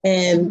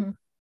 and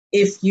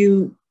if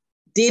you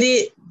did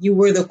it, you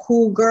were the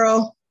cool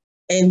girl.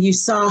 And you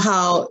saw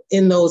how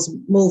in those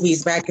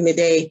movies back in the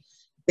day,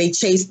 they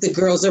chased the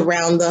girls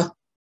around the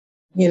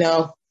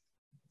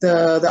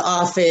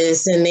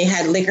office, and they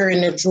had liquor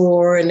in the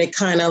drawer, and they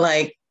kind of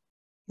like,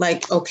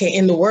 okay,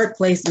 in the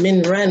workplace,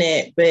 men run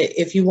it, but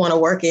if you want to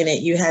work in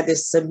it, you had to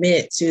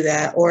submit to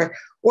that. Or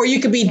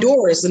you could be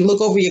Doris and look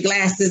over your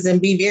glasses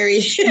and be very,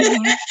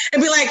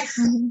 and be like,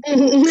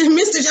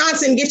 Mr.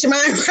 Johnson, get your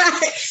mind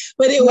right.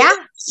 But it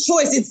was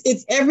choice.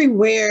 It's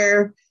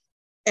everywhere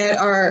in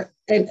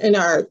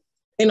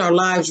our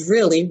lives,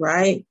 really,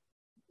 right?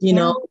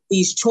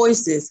 These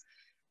choices.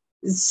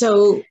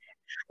 So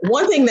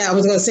One thing that I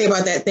was going to say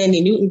about that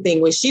Thandie Newton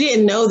thing was she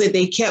didn't know that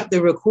they kept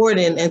the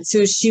recording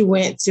until she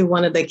went to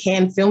one of the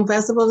Cannes Film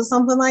Festivals or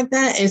something like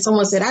that. And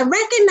someone said, I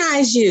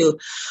recognize you.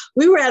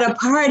 We were at a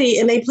party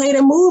and they played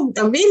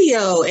a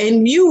video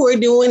and you were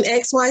doing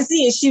XYZ.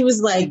 And she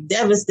was like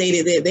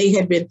devastated that they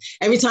had been,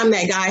 every time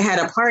that guy had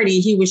a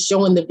party, he was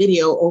showing the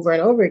video over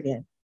and over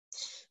again.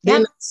 Yep.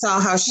 Then I saw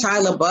how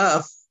Shia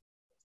LaBeouf,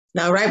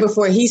 now right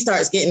before he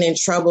starts getting in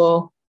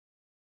trouble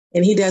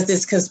and he does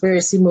this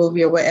conspiracy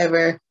movie or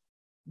whatever,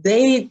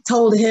 they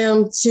told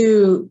him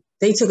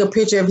they took a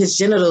picture of his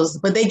genitals,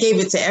 but they gave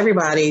it to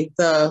everybody,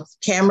 the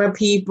camera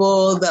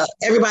people,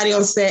 everybody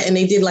on set, and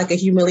they did like a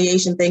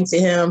humiliation thing to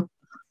him.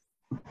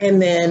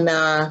 And then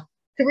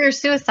career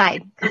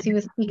suicide because he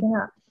was speaking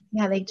up.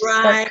 Yeah, they just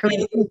right.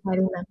 career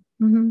suiciding them.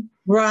 Mm-hmm.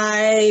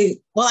 Right.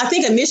 Well, I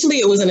think initially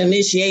it was an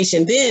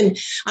initiation. Then,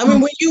 I mean,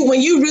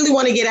 when you really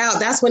want to get out,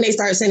 that's when they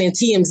start sending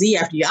TMZ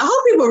after you. I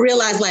hope people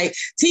realize like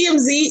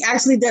TMZ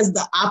actually does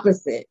the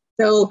opposite.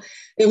 So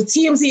if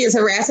TMZ is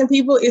harassing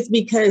people, it's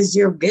because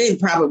you're good,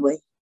 probably.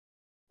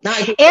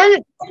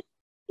 And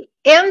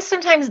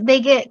sometimes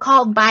they get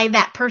called by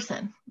that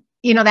person,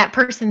 that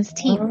person's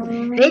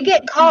team. They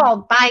get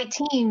called by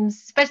teams,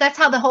 especially that's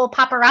how the whole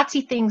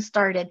paparazzi thing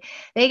started.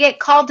 They get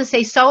called to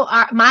say, so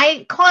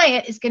my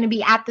client is going to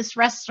be at this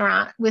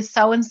restaurant with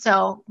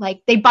so-and-so.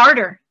 Like they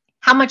barter.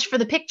 How much for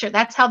the picture?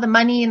 That's how the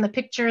money and the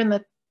picture and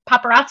the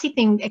paparazzi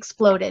thing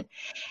exploded.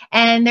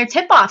 And their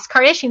tip-offs,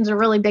 Kardashians are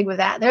really big with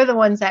that. They're the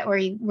ones that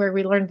where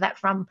we learned that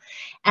from.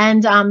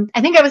 And I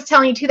think I was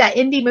telling you too, that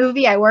indie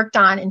movie I worked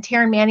on and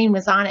Taryn Manning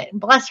was on it,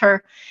 and bless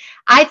her.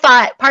 I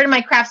thought part of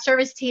my craft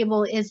service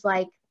table is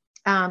like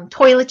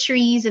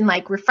toiletries and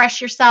like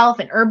refresh yourself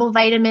and herbal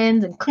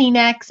vitamins and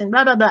Kleenex and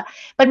blah, blah, blah.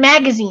 But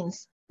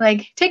magazines,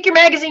 like take your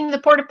magazine to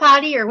the porta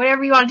potty or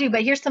whatever you want to do.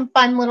 But here's some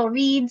fun little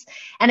reads.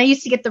 And I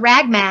used to get the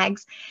rag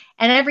mags.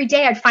 And every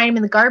day I'd find them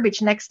in the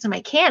garbage next to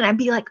my can. I'd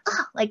be like,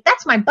 oh, like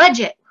that's my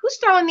budget. Who's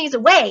throwing these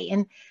away?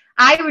 And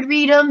I would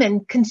read them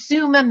and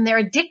consume them.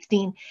 They're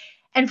addicting.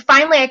 And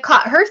finally I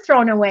caught her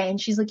throwing away. And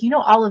she's like,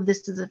 all of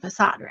this is a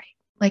facade, right?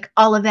 Like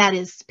all of that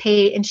is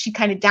paid. And she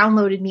kind of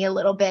downloaded me a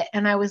little bit.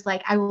 And I was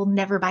like, I will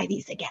never buy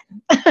these again.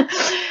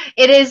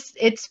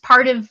 It's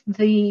part of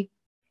the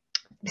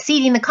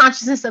seeding the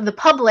consciousness of the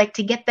public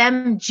to get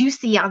them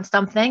juicy on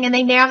something. And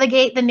they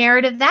navigate the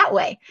narrative that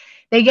way.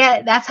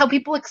 That's how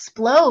people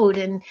explode.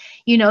 And,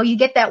 you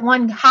get that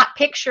one hot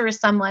picture of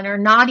someone or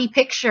naughty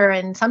picture,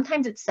 and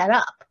sometimes it's set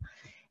up.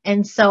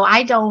 And so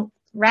I don't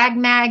rag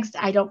mags.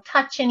 I don't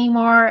touch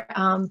anymore.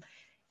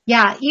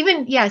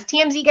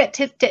 TMZ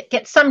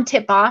get some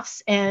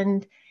tip-offs.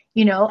 And,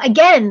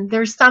 again,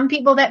 there's some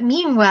people that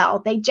mean well.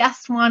 They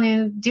just want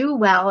to do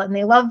well and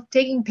they love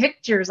taking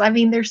pictures. I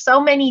mean, there's so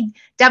many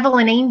devil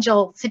and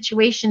angel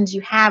situations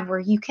you have where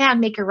you can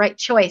make a right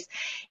choice.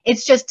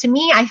 It's just, to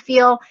me, I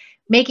feel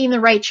making the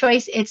right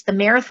choice, it's the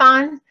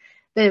marathon.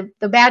 The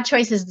bad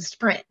choice is the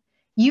sprint.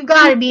 You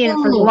got to be in it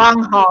for the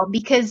long haul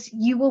because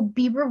you will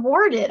be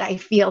rewarded. I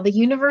feel the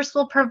universe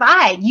will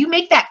provide. You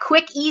make that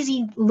quick,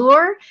 easy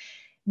lure.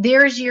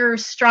 There's your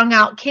strung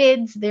out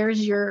kids.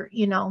 There's your,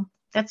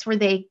 that's where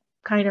they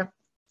kind of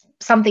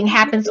something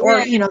happens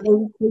or, they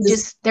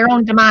just their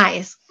own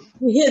demise.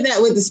 We hear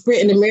that with the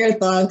sprint and the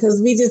marathon because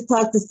we just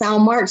talked to Sal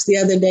March the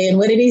other day. And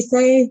what did he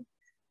say?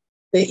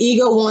 The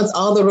ego wants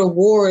all the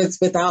rewards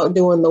without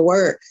doing the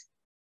work.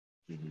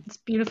 It's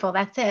beautiful.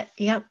 That's it.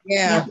 Yep.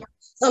 Yeah. Yep.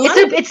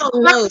 It's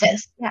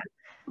practice. Yeah.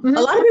 Mm-hmm. A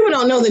lot of people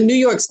don't know the New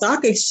York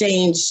Stock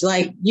Exchange.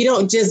 Like you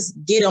don't just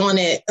get on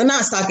it.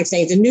 Not Stock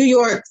Exchange, the New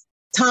York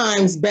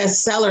Times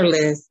bestseller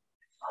list.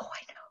 Oh,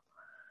 I know.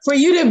 For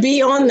you to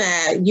be on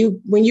that,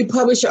 when you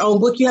publish your own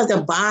book, you have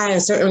to buy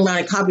a certain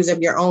amount of copies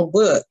of your own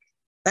book.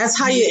 That's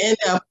how you end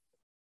up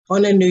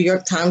on the New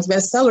York Times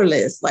bestseller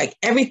list. Like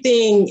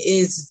everything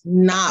is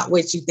not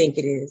what you think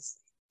it is.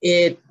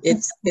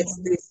 It's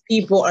these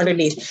people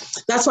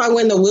underneath. That's why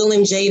when the Will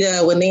and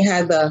Jada, when they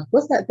had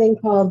what's that thing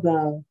called,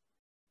 the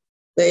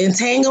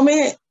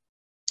entanglement,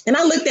 and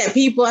I looked at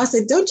people, I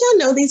said, don't y'all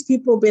know these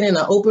people been in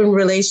an open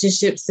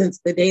relationship since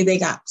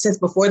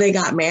before they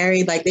got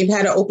married? Like they've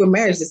had an open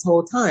marriage this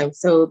whole time.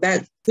 So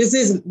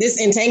this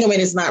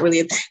entanglement is not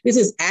really, this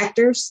is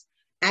actors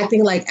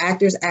acting like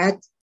actors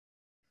act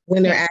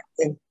when they're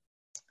acting.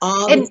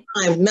 All the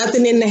time.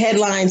 Nothing in the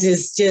headlines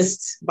is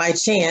just by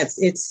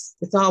chance. It's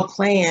all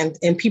planned,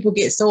 and people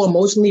get so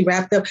emotionally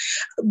wrapped up.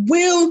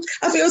 Will,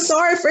 I feel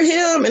sorry for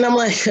him, and I'm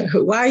like,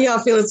 why are y'all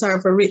feeling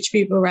sorry for rich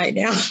people right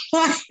now?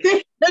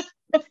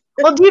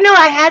 Well, do you know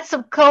I had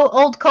some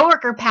old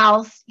coworker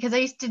pals because I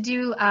used to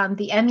do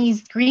the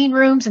Emmys green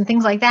rooms and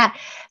things like that.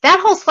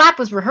 That whole slap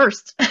was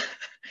rehearsed.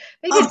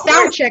 They did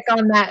sound check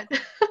on that and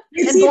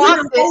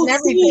blocked it and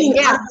everything.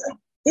 Yeah.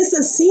 It's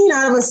a scene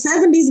out of a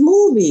 70s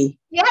movie.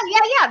 Yeah.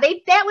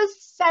 That was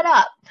set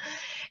up.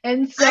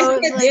 And so I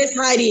said this,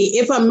 Heidi,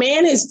 if a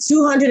man is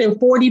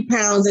 240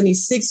 pounds and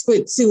he's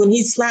 6'2" and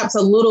he slaps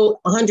a little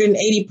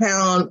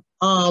 180-pound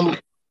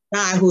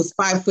guy who's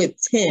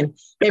 5'10",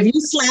 if you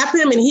slap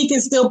him and he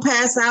can still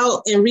pass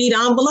out and read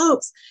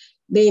envelopes,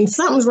 then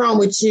something's wrong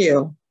with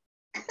you.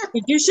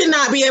 You should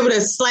not be able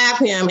to slap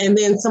him. And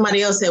then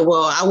somebody else said,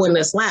 well, I wouldn't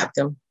have slapped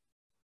him.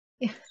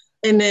 Yeah.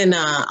 And then,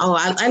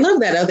 I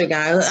love that other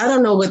guy. I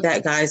don't know what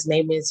that guy's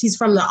name is. He's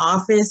from The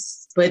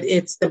Office, but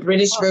it's the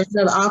British version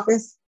of The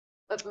Office.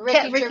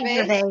 Ricky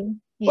Gervais.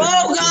 Yeah.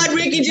 Oh God,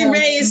 Ricky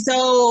Gervais.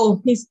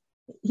 So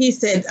he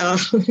said, no,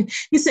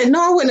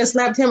 I wouldn't have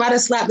slapped him. I'd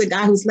have slapped the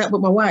guy who slept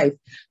with my wife.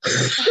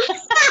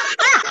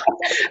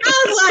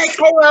 I was like,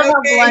 I love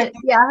how blunt.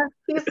 Yeah,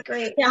 he's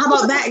great. Yeah, how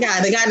about that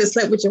guy, the guy that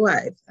slept with your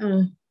wife?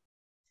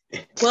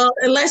 Well,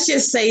 and let's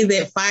just say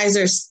that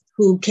Pfizer,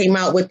 who came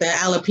out with the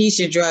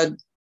alopecia drug,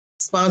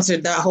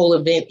 sponsored that whole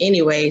event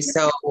anyway.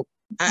 So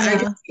I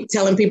just keep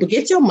telling people,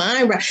 get your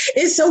mind right.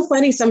 It's so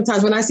funny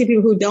sometimes when I see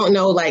people who don't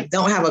know, like,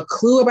 don't have a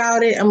clue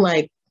about it. I'm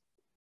like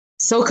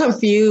so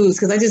confused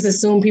because I just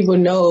assume people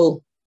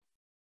know,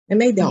 and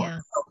they don't. Yeah.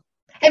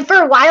 And for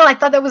a while, I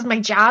thought that was my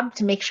job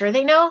to make sure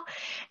they know.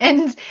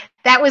 And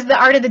that was the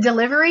art of the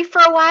delivery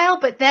for a while.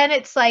 But then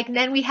it's like,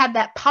 then we had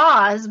that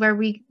pause where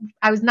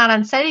I was not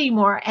on set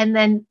anymore. And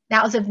then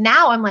as of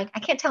now, I'm like, I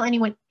can't tell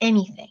anyone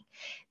anything.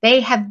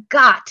 They have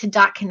got to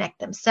dot connect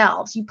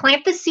themselves. You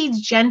plant the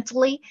seeds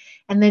gently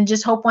and then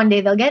just hope one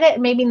day they'll get it.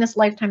 And maybe in this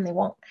lifetime they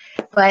won't.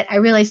 But I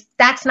realized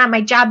that's not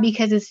my job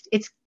because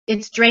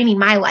it's draining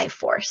my life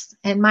force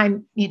and my,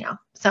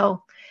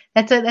 so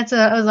that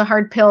was a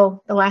hard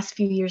pill the last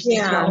few years to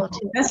swallow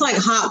too. That's like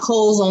hot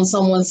coals on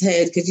someone's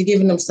head because you're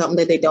giving them something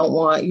that they don't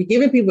want. You're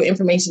giving people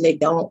information they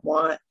don't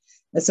want.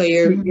 And so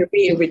you're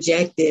being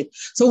rejected.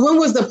 So when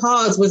was the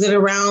pause? Was it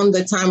around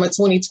the time of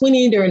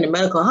 2020 during the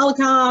medical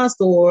Holocaust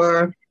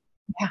or?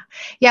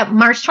 Yeah.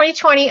 March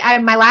 2020.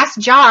 My last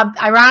job,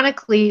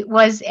 ironically,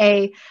 was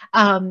a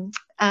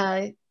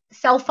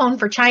cell phone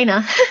for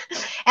China,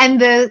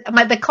 and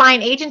the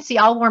client agency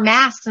all wore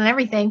masks and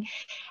everything.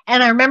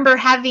 And I remember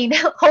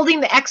holding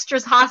the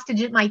extras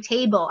hostage at my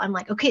table. I'm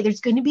like, okay,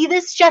 there's going to be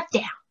this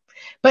shutdown,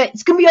 but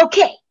it's going to be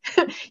okay.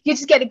 You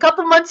just get a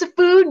couple months of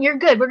food and you're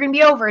good. We're going to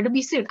be over. It'll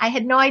be soon. I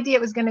had no idea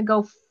it was going to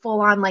go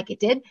full on like it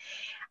did.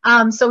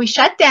 So we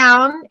shut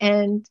down,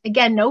 and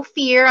again, no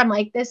fear. I'm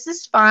like, this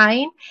is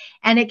fine.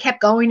 And it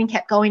kept going and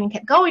kept going and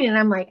kept going. And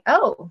I'm like,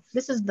 oh,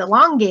 this is the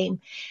long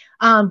game.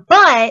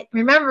 But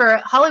remember,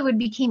 Hollywood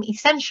became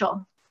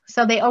essential.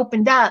 So they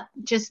opened up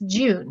just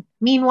June.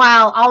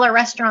 Meanwhile, all our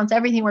restaurants,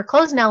 everything were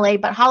closed in LA,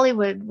 but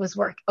Hollywood was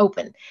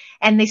open.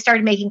 And they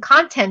started making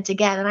content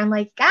again. And I'm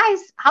like, guys,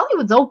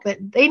 Hollywood's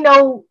open. They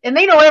know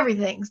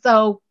everything.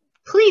 So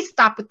please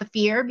stop with the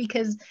fear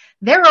because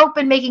they're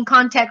open making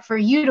content for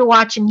you to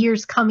watch in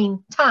years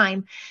coming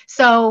time.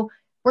 So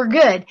we're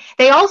good.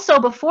 They also,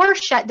 before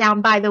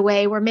shutdown, by the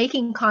way, were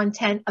making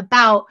content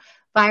about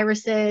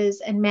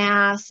viruses and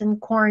masks and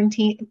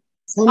quarantine,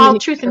 all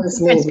truth and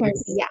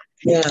transparency.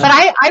 Yeah. But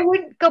I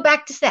would go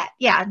back to set.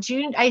 Yeah.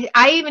 June.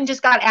 I even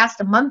just got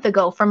asked a month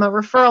ago from a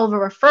referral of a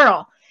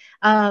referral.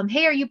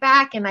 Hey, are you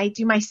back? And I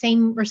do my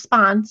same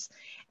response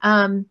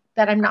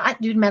that I'm not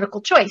due to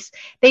medical choice.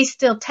 They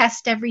still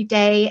test every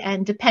day.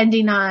 And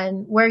depending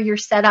on where you're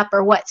set up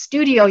or what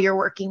studio you're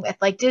working with,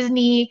 like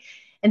Disney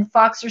and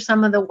Fox are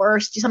some of the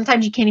worst.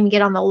 Sometimes you can't even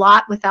get on the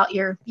lot without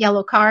your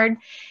yellow card.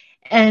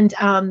 And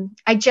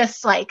I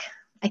just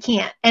I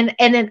can't. And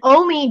it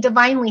only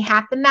divinely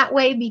happened that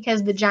way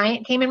because the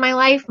giant came in my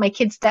life, my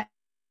kid's stepdad.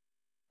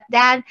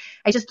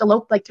 I just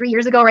eloped like 3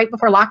 years ago, right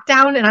before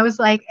lockdown. And I was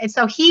like, and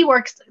so he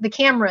works the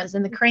cameras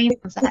and the cranes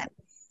and stuff.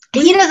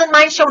 He doesn't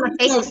mind showing the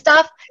fake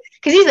stuff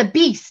because he's a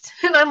beast.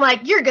 And I'm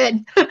like, you're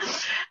good.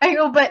 I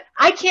go, but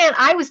I can't.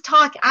 I was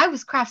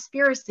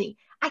craftspiracy.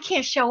 I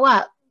can't show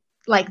up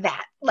like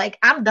that. Like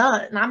I'm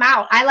done. I'm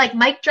out. I like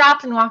mic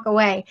drop and walk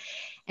away.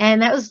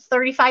 And that was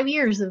 35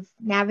 years of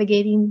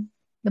navigating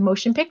the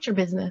motion picture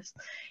business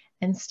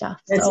and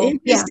stuff. It's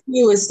interesting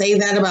you would say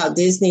that about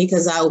Disney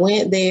because I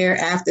went there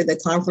after the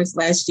conference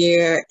last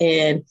year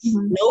and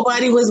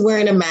nobody was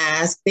wearing a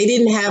mask. They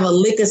didn't have a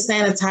lick of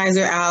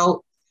sanitizer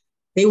out.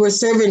 They were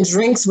serving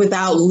drinks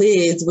without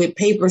lids with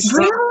paper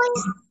straws.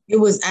 Really? It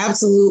was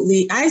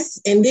absolutely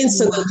ice. And then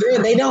so the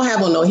girl, they don't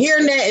have on no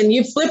hairnet and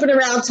you flipping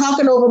around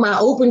talking over my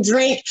open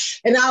drink.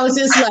 And I was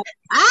just like,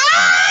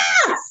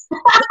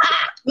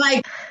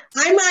 like,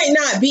 I might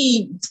not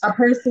be a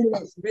person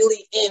that's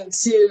really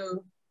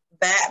into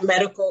that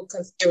medical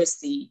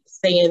conspiracy,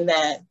 saying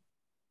that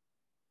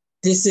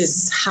this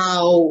is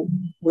how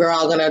we're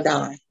all going to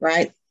die,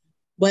 right?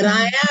 But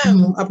I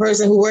am a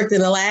person who worked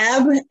in a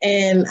lab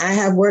and I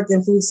have worked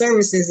in food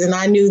services and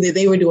I knew that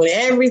they were doing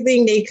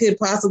everything they could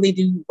possibly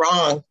do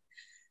wrong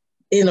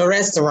in a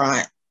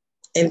restaurant.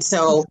 And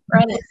so for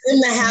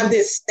them to have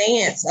this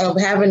stance of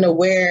having to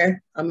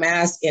wear a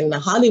mask in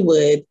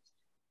Hollywood,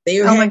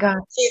 they were at a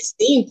kids'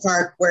 theme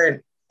park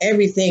where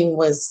everything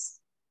was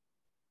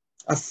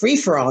a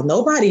free-for-all.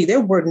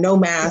 There were no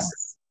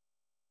masks.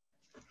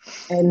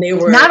 And they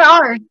were not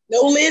ours.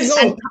 No lids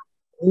on.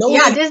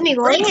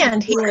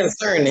 Disneyland here.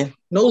 Concerning.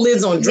 No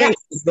lids on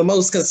drinks is the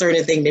most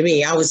concerning thing to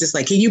me. I was just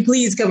like, can you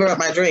please cover up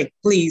my drink,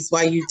 please,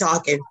 while you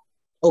talking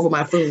over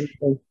my food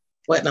and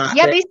whatnot?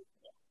 Yeah,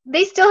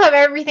 they still have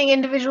everything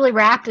individually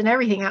wrapped and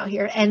everything out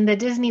here. And the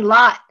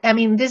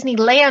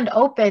Disneyland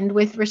opened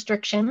with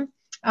restriction.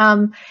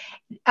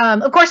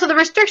 Of course, so the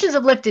restrictions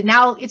have lifted.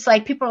 Now it's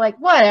like people are like,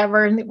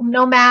 whatever,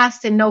 no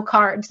masks and no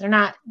cards. They're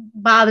not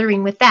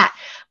bothering with that.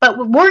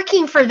 But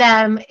working for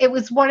them,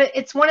 it's one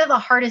of the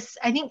hardest.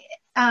 I think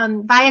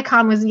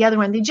Viacom was the other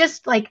one. They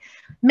just like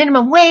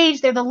minimum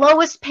wage. They're the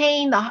lowest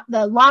paying,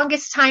 the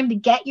longest time to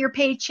get your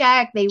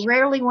paycheck. They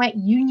rarely went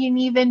union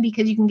even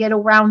because you can get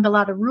around a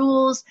lot of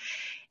rules.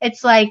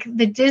 It's like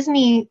the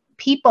Disney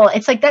people,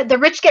 it's like that the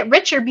rich get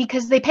richer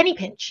because they penny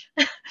pinch.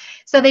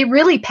 So they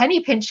really penny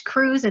pinch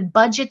crews and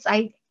budgets.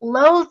 I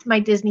loathed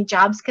my Disney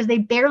jobs because they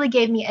barely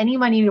gave me any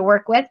money to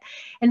work with.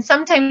 And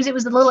sometimes it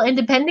was a little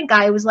independent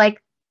guy who was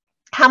like,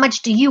 how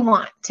much do you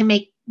want to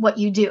make what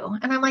you do?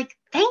 And I'm like,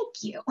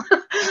 thank you.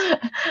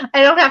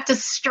 I don't have to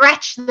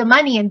stretch the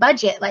money and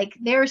budget. Like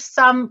there's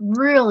some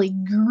really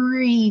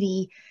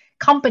greedy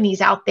companies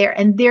out there,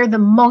 and they're the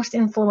most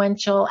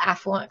influential,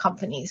 affluent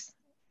companies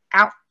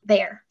out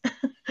there.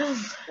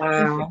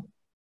 Wow.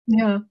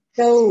 Yeah.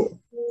 So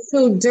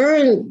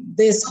during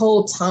this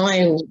whole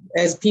time,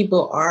 as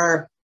people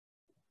are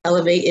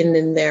elevating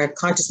in their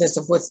consciousness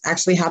of what's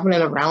actually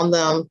happening around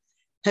them,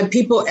 have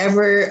people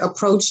ever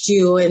approached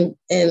you and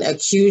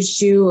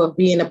accused you of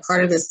being a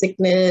part of the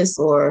sickness?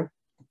 Or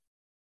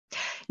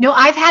no,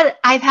 I've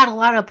had a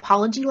lot of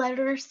apology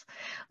letters.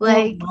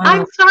 Like, wow.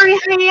 I'm sorry,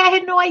 honey, I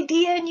had no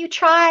idea. And you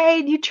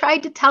tried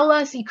to tell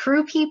us, you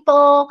crew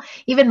people,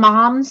 even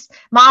moms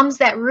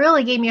that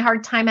really gave me a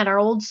hard time at our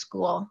old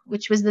school,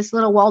 which was this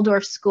little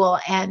Waldorf school.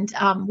 And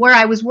where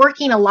I was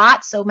working a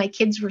lot, so my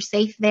kids were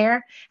safe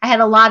there. I had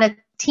a lot of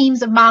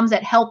teams of moms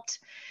that helped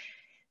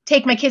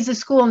take my kids to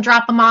school and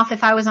drop them off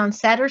if I was on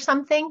set or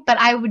something. But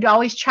I would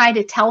always try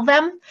to tell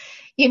them,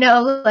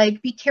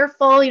 like, be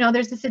careful,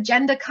 there's this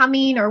agenda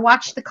coming, or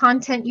watch the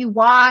content you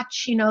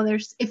watch,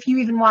 if you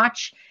even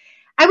watch.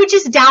 I would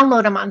just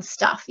download them on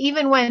stuff.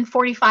 Even when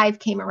 45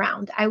 came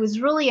around, I was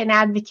really an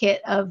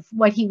advocate of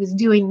what he was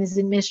doing, his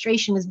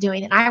administration was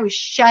doing, and I was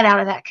shut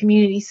out of that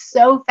community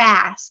so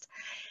fast.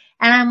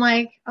 And I'm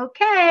like,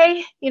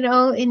 okay,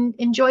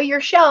 enjoy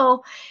your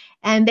show.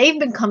 And they've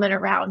been coming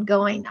around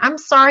going, I'm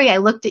sorry I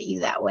looked at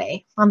you that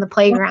way on the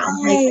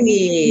playground. Right. Like,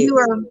 you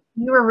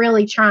were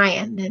really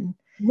trying. And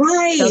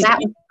right. So that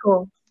was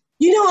cool.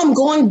 I'm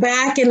going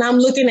back and I'm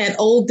looking at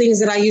old things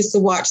that I used to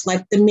watch,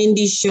 like The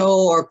Mindy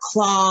Show or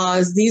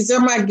Claws. These are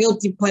my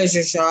guilty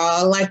pleasures, y'all.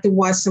 I like to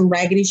watch some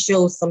raggedy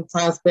shows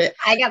sometimes, but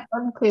I got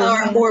some clue.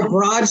 Or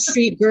Broad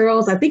Street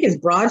Girls. I think it's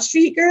Broad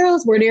Street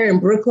Girls, where they're in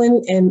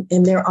Brooklyn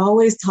and they're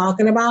always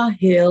talking about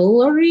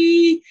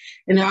Hillary.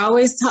 And they're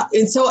always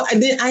talking. And so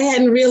I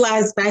hadn't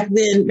realized back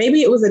then,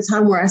 maybe it was a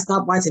time where I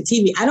stopped watching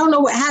TV. I don't know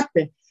what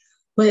happened.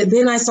 But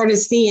then I started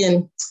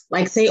seeing,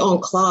 like, say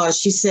on Claus,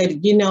 she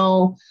said,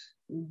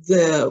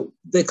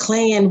 the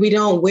Klan, we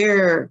don't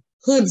wear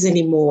hoods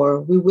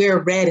anymore. We wear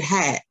red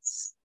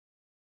hats.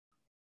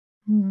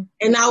 Mm.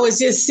 And I was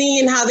just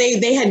seeing how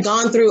they had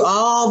gone through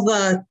all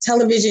the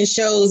television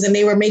shows and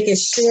they were making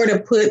sure to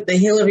put the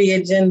Hillary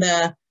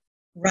agenda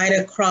right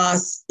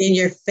across in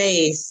your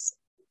face.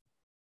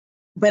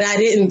 But I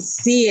didn't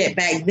see it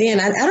back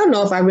then. I don't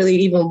know if I really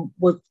even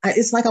would.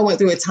 It's like I went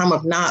through a time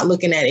of not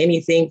looking at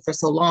anything for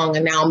so long.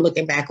 And now I'm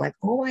looking back like,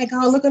 oh my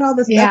God, look at all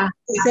this stuff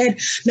they said.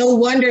 No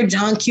wonder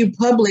John Q.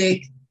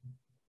 Public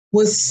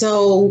was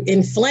so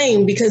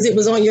inflamed, because it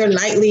was on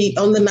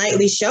the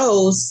nightly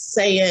shows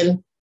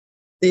saying,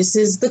 this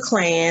is the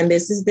Klan,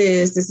 this is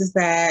this is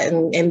that,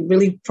 and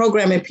really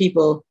programming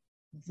people.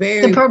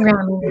 The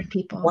programming with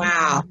people.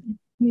 Wow.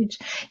 Huge.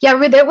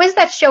 Yeah, there was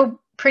that show,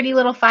 Pretty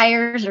Little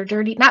Fires, or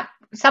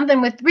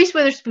something with Reese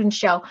Witherspoon's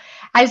show.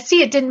 I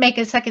see it didn't make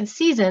a second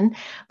season,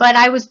 but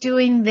I was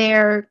doing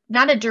their,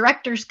 not a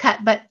director's cut,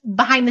 but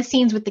behind the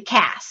scenes with the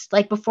cast,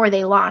 like before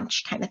they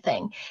launched kind of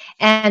thing,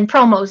 and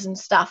promos and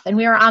stuff. And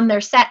we were on their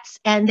sets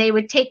and they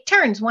would take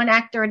turns, one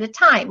actor at a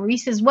time,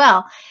 Reese as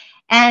well.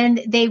 And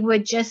they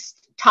would just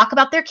talk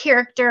about their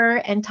character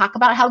and talk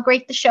about how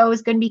great the show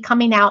is going to be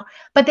coming out.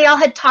 But they all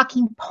had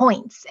talking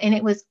points and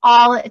it was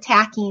all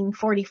attacking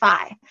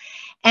 45.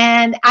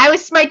 And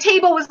my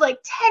table was like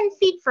 10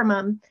 feet from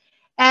him.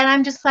 And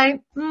I'm just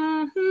like,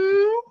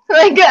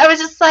 Like, I was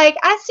just like,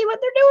 I see what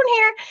they're doing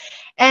here.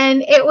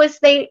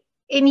 And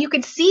and you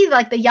could see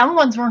like the young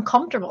ones weren't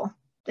comfortable.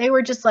 They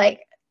were just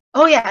like,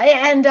 oh yeah.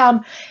 And,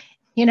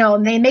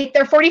 they make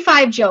their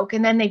 45 joke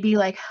and then they'd be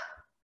like,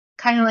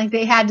 kind of like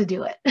they had to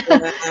do it.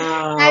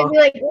 Wow. I'd be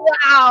like,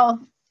 wow.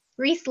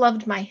 Reese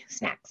loved my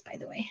snacks, by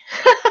the way.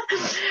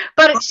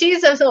 But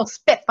she's a little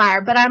spitfire.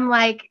 But I'm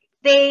like,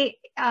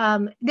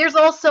 there's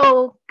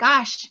also,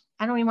 gosh,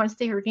 I don't even want to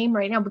say her name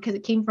right now because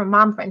it came from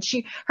mom friend.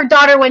 Her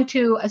daughter went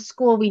to a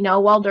school we know,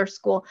 Waldorf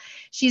School.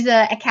 She's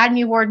an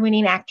Academy Award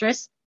winning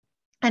actress.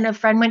 And a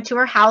friend went to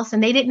her house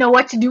and they didn't know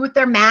what to do with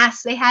their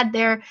masks. They had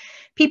their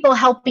people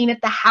helping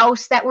at the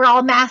house that were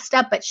all masked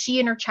up, but she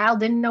and her child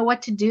didn't know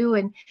what to do.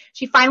 And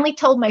she finally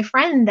told my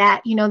friend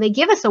that, they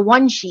give us a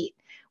one sheet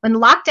when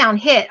lockdown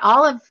hit,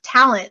 all of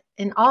talent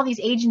and all these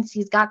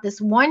agencies got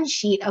this one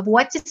sheet of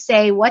what to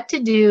say, what to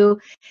do,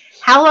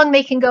 how long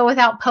they can go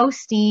without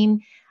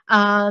posting.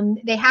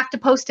 They have to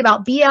post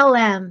about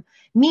BLM,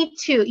 Me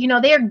Too. You know,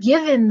 they are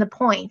given the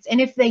points. And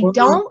if they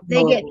don't,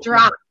 they get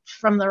dropped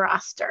from the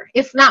roster.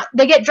 If not,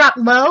 they get dropped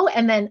low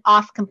and then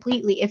off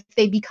completely if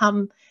they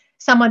become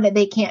someone that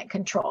they can't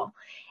control.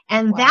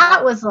 And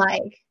that was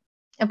like,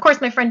 of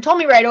course, my friend told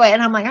me right away,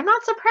 and I'm like, I'm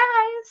not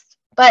surprised.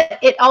 But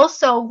it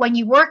also, when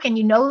you work and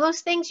you know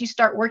those things, you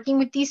start working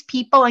with these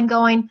people and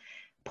going,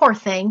 poor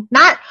thing.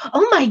 Not,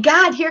 oh my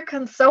God, here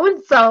comes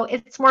so-and-so.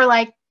 It's more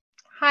like,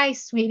 hi,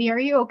 sweetie, are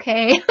you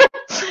okay?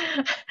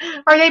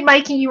 Are they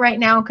miking you right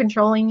now,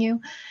 controlling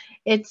you?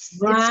 It's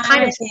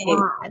kind of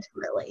sad,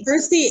 really.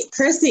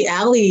 Kirstie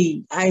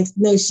Alley, I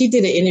know she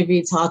did an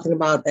interview talking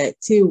about that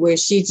too, where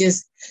she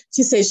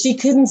said she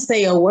couldn't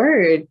say a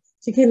word.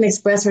 She couldn't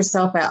express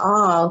herself at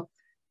all,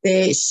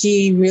 that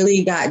she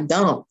really got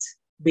dumped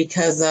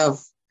because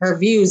of her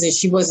views and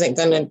she wasn't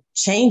going to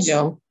change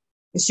them.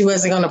 She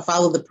wasn't going to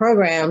follow the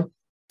program.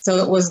 So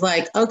it was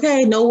like,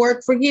 okay, no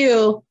work for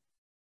you.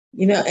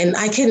 You know, and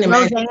I couldn't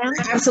imagine.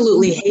 I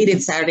absolutely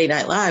hated Saturday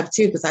Night Live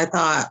too, because I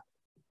thought,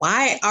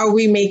 why are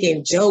we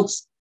making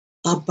jokes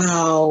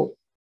about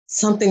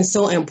something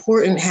so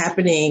important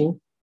happening?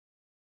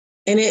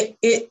 And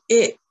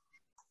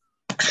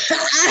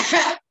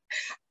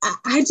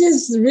I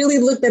just really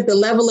looked at the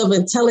level of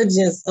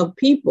intelligence of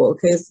people,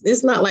 because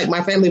it's not like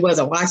my family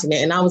wasn't watching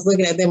it. And I was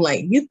looking at them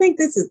like, you think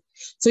this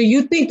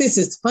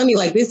is funny?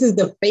 Like, this is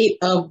the fate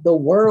of the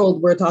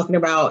world we're talking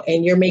about,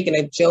 and you're making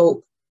a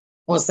joke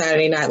on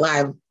Saturday Night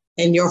Live.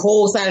 And your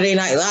whole Saturday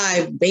Night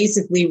Live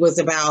basically was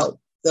about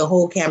the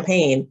whole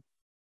campaign.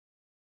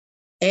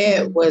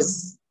 It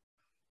was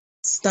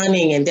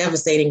stunning and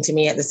devastating to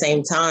me at the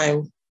same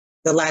time,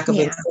 the lack of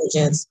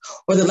intelligence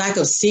or the lack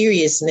of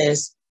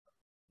seriousness,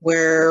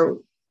 where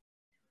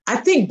I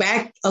think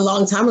back a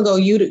long time ago,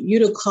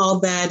 you'd have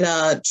called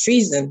that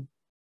treason.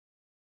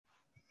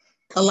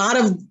 A lot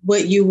of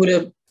what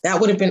that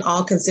would have been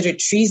all considered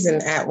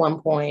treason at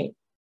one point,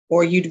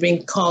 or you'd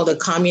been called a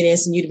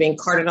communist and you'd been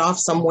carted off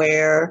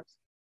somewhere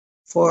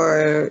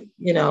for,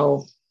 you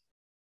know,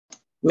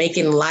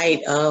 making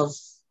light of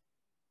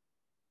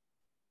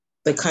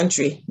the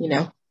country, you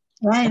know.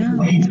 Right.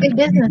 It's big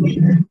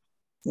business.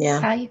 Yeah.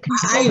 How you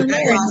I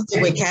lost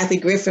it with Kathy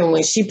Griffin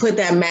when she put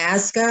that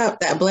mask up,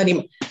 that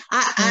bloody,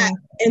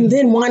 and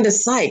then Wanda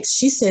Sykes,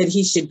 she said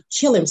he should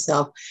kill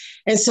himself.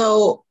 And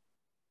so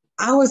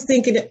I was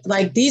thinking,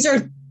 like, these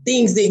are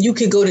things that you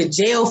could go to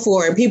jail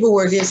for. And people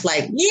were just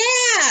like,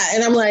 yeah.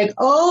 And I'm like,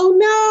 oh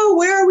no,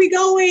 where are we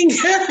going?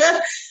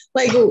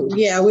 Like,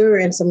 yeah, we were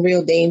in some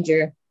real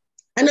danger.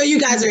 I know you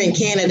guys are in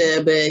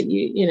Canada, but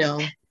you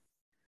know.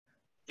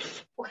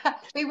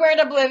 We weren't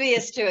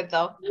oblivious to it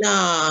though.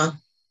 Nah.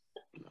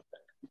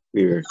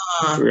 We were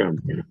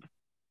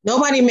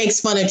Nobody makes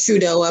fun of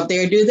Trudeau up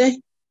there, do they?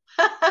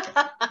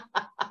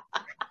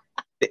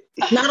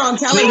 Not on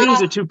television.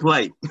 Canadians are too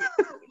polite.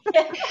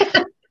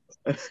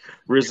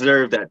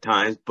 Reserved at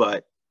times,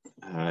 but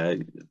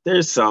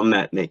there's some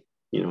that make,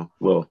 you know,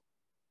 will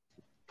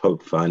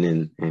poke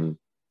fun and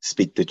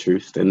speak the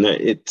truth, and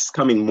it's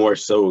coming more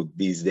so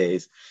these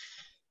days.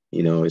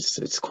 You know,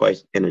 it's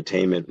quite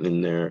entertainment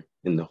in their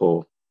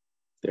whole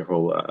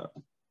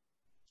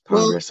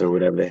Congress or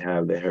whatever they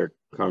have. Their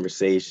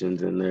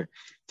conversations and they're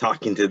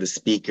talking to the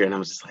speaker, and I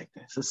was just like,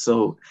 this is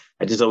so.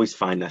 I just always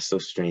find that so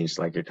strange.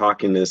 Like, you're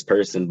talking to this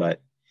person, but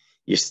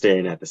you're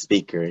staring at the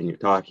speaker and you're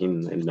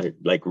talking and they're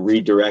like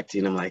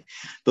redirecting. I'm like,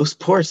 those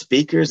poor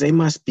speakers, they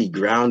must be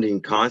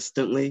grounding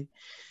constantly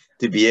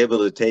to be able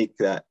to take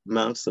that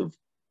amounts of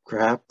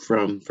crap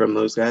from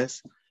those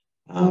guys.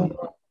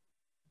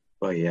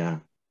 But yeah.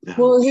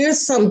 Well,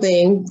 here's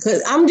something,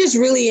 because I'm just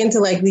really into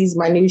like these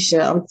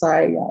minutia. I'm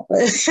sorry, y'all,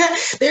 but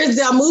there's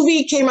a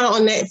movie came out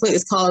on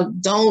Netflix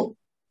called Don't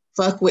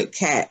Fuck with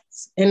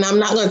Cats. And I'm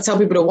not going to tell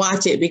people to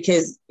watch it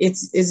because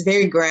it's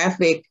very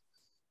graphic.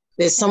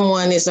 That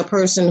someone is a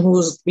person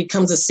who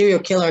becomes a serial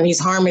killer and he's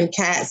harming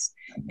cats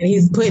and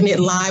he's putting it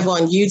live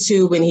on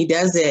YouTube and he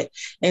does it.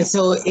 And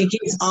so it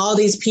gets all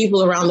these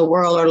people around the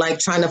world are like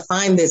trying to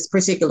find this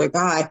particular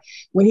guy.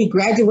 When he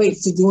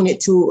graduates to doing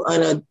it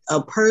to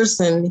a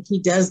person, he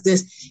does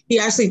this. He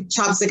actually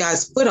chops the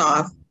guy's foot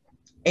off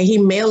and he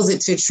mails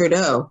it to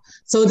Trudeau.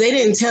 So they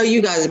didn't tell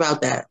you guys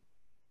about that.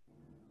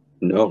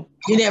 No.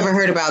 You never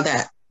heard about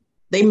that.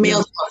 They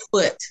mailed him a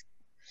foot.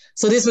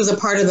 So this was a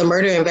part of the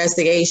murder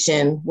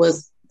investigation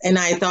and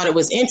I thought it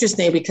was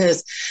interesting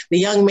because the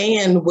young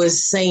man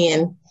was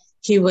saying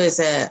he was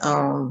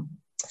a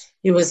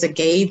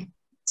gay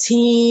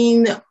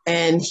teen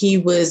and he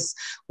was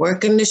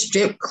working the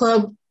strip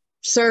club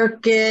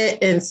circuit.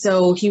 And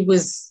so he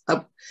was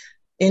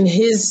in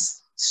his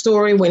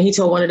story when he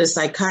told one of the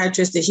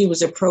psychiatrists that he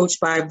was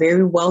approached by a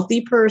very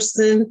wealthy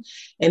person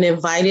and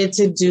invited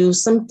to do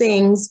some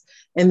things,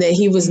 and that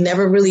he was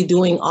never really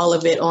doing all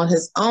of it on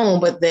his own,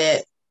 but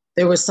that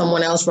there was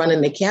someone else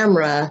running the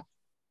camera,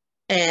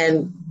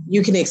 and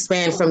you can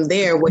expand from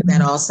there what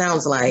that all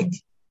sounds like.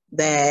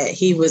 that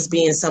he was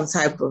being some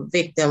type of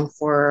victim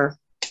for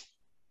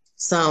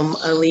some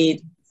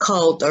elite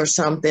cult or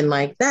something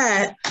like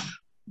that.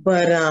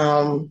 But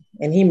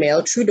and he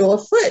mailed Trudeau a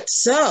foot.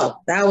 So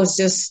that was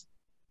just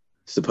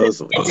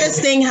supposedly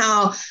interesting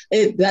how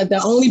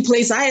the only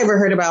place I ever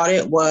heard about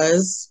it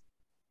was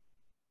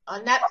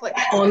on Netflix.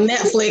 On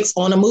Netflix,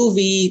 on a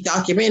movie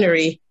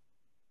documentary,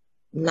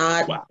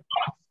 not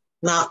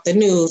the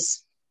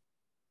news.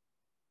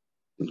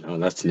 No,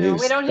 that's news.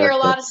 We don't hear a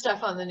lot of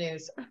stuff on the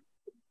news.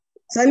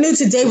 So I knew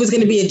today was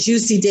going to be a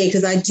juicy day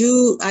because I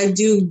do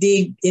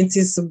dig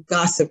into some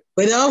gossip,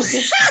 but and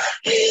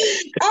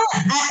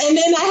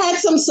then I had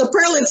some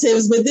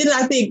superlatives, but then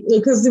I think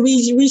because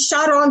we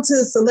shot on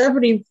to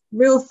celebrity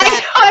real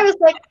fast. I was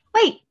like,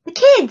 wait, the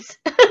kids.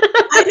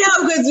 I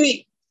know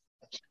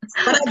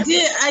but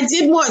I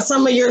did want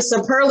some of your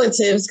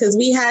superlatives because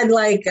we had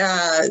like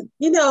I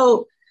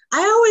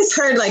always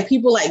heard like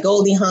people like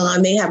Goldie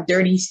Hawn, they have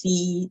dirty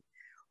feet,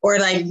 or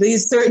like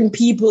these certain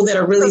people that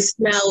are really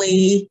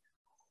smelly.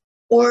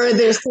 Or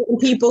there's certain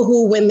people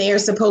who, when they're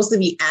supposed to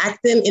be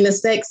acting in a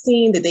sex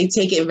scene, that they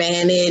take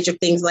advantage of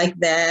things like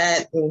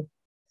that.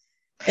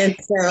 And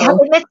so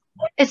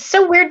it's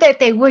so weird that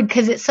they would,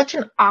 because it's such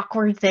an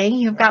awkward thing.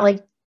 You've got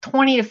like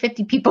 20 to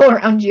 50 people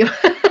around you.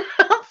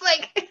 It's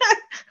like,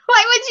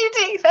 why would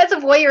you that's a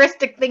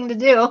voyeuristic thing to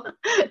do.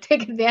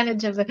 Take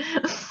advantage of it.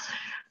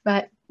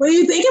 But when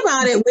you think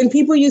about it, when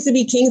people used to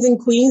be kings and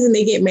queens and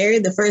they get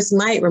married the first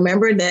night,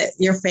 remember that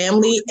your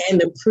family and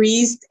the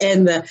priest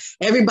and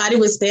everybody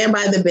would stand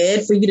by the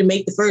bed for you to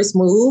make the first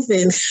move.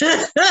 And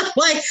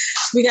like,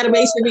 we got to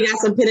make sure we got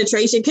some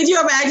penetration. Could you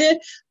imagine?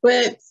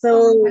 But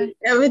so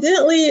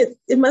evidently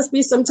it must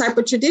be some type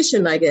of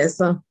tradition, I guess.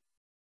 So.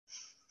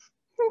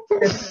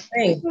 That's the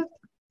thing.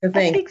 I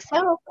think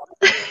so.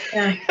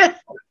 Yeah.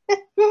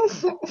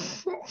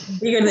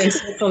 Bigger than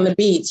sex on the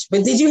beach.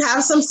 But did you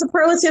have some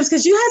superlatives?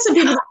 Because you had some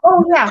people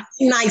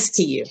nice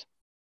to you.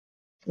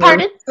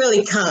 Pardon?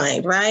 Really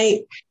kind,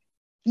 right?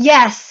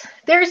 Yes.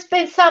 There's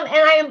been some,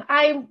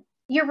 and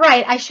you're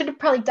right. I should have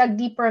probably dug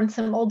deeper on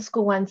some old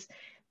school ones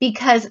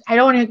because I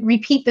don't want to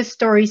repeat the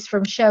stories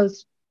from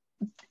shows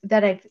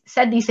that I've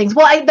said these things.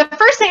 Well, the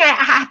first thing I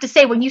have to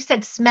say when you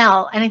said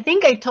smell, and I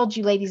think I told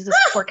you ladies this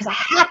before because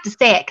I have to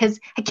say it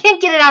because I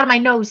can't get it out of my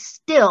nose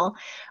still,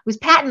 was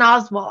Patton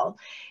Oswalt.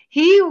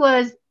 He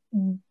was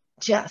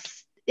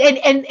just,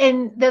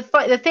 and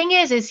the thing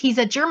is he's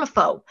a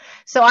germaphobe.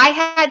 So I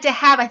had to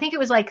have, I think it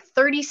was like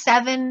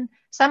 37,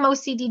 some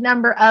OCD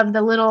number of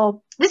the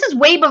little, this is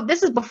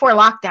before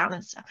lockdown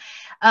and stuff,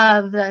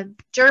 of the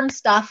germ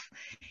stuff.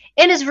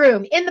 In his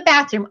room, in the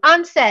bathroom,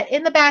 on set,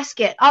 in the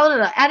basket,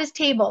 at his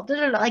table,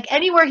 like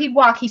anywhere he'd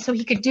walk, so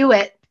he could do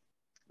it.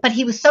 But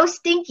he was so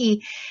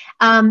stinky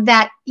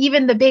that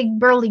even the big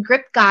burly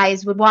grip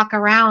guys would walk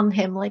around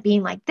him like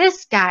being like,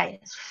 this guy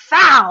is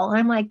foul. And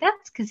I'm like,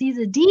 that's because he's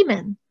a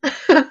demon.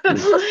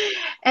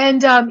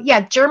 And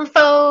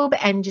germphobe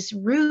and just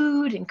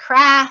rude and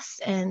crass.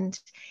 And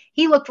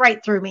he looked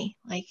right through me.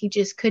 Like he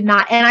just could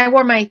not. And I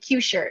wore my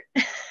Q shirt.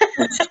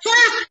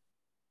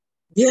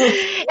 Yeah.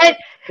 And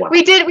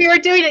we were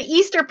doing an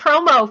Easter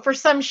promo for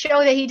some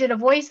show that he did a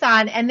voice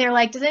on, and they're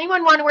like, does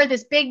anyone want to wear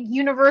this big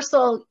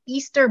universal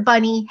Easter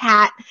bunny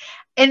hat?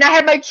 And I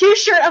had my Q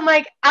shirt. I'm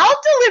like, I'll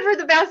deliver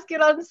the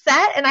basket on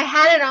set. And I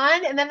had it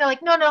on, and then they're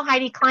like, no,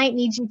 Heidi, client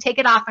needs you, take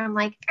it off. And I'm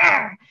like,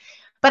 argh.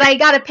 But I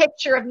got a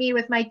picture of me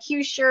with my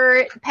Q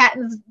shirt,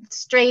 Patton's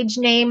strange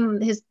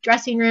name, his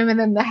dressing room, and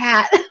then the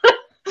hat.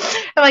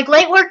 I'm like,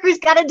 light workers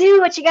got to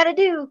do what you got to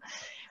do.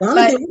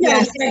 But, you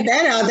gotta check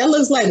that out. That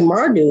looks like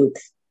Marduk,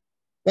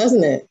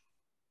 doesn't it?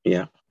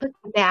 Yeah. Look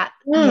at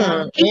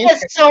that. He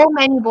has so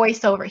many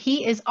voiceover.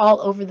 He is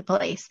all over the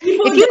place.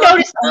 People if you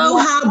notice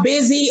how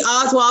busy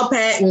Oswald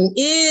Patton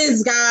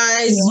is,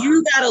 guys. Yeah.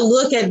 You got to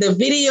look at the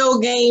video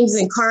games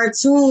and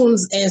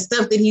cartoons and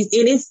stuff that he's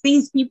in. It's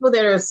these people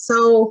that are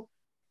so,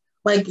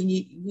 like,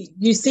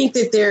 you think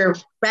that they're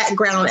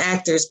background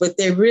actors, but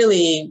they're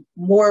really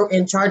more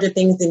in charge of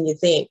things than you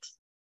think.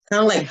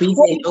 Kind of like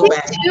BJ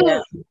Novak.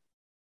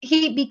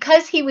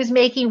 Because he was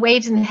making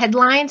waves in the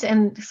headlines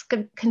and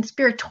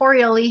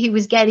conspiratorially he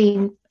was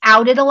getting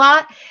outed a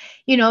lot,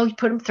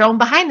 throw him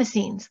behind the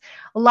scenes.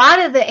 A lot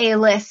of the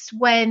A-lists,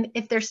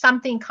 if there's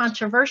something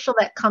controversial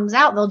that comes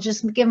out, they'll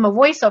just give him a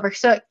voiceover.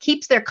 So it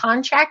keeps their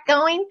contract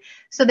going.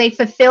 So they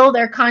fulfill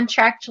their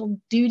contractual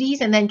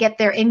duties and then get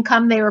their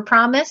income they were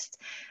promised.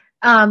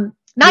 Not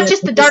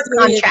just the dark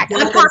contract.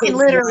 I'm talking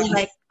literally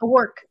like a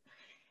work.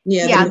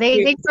 Yeah,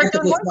 they start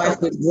doing wife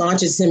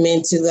launches him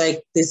into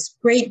like this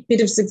great bit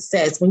of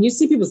success. When you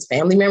see people's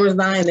family members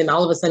die, and then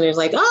all of a sudden it's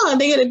like, oh,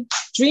 they get a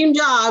dream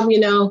job,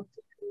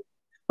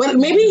 But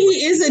maybe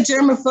he is a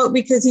germaphobe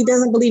because he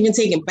doesn't believe in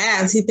taking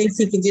baths. He thinks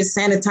he can just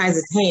sanitize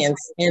his hands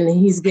and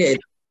he's good.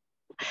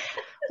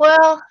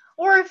 Well,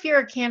 or if you're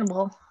a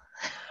cannibal.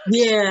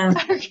 Yeah.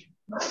 I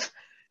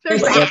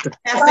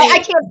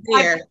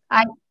can't.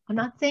 I'm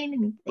not saying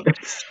anything.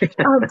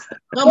 No,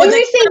 but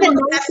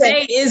the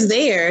cafe is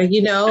there,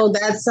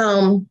 that's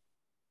the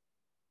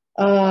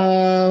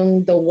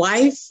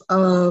wife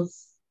of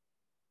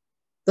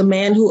the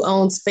man who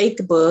owns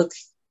Fake Book,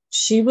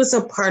 she was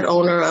a part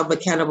owner of a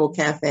Cannibal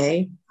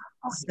Cafe.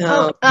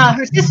 So,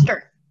 her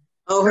sister.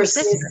 Oh, her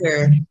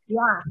sister.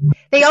 Yeah.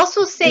 They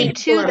also say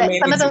too that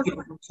some of those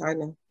from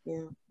China.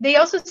 Yeah. They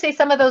also say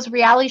some of those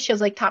reality shows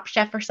like Top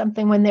Chef or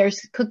something, when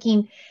there's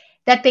cooking,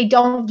 that they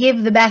don't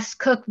give the best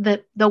cook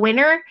the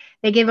winner.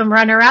 They give them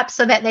runner-up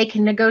so that they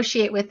can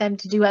negotiate with them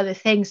to do other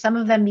things. Some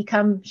of them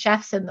become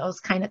chefs in those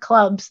kind of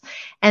clubs.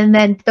 And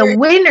then the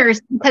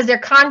winners, because they're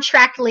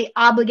contractually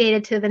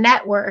obligated to the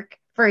network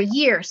for a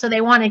year, so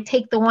they want to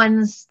take the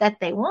ones that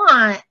they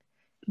want.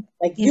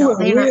 Like, you were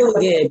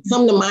really good.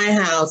 Come to my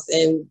house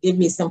and give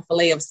me some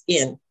filet of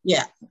skin.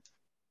 Yeah.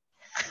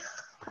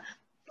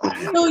 So,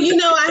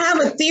 I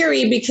have a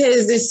theory,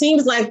 because it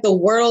seems like the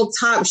world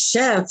top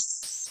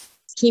chefs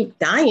keep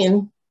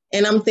dying.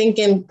 And I'm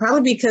thinking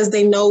probably because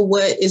they know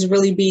what is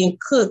really being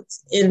cooked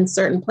in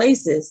certain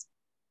places.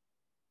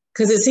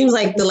 Because it seems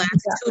like the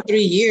last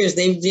 2-3 years,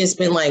 they've just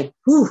been like,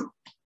 whew,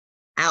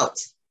 out.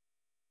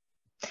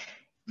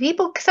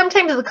 People,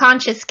 sometimes the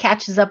conscious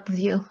catches up with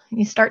you.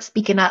 You start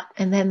speaking up,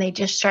 and then they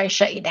just try to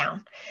shut you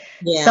down.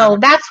 Yeah. So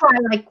that's why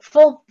I'm like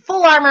full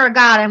armor of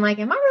God. I'm like,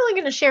 am I really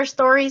going to share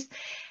stories?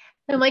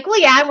 And I'm like,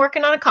 well, yeah, I'm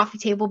working on a coffee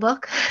table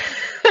book.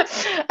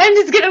 I'm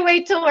just going to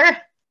wait till our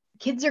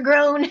kids are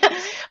grown.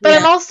 But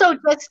I'm also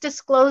just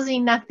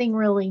disclosing nothing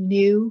really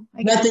new.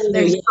 I guess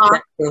there's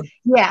talk.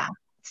 Yeah.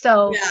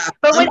 So,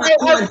 but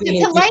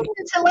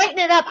to lighten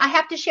it up, I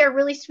have to share a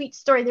really sweet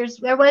story.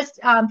 There was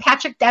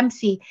Patrick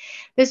Dempsey.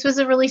 This was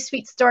a really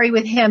sweet story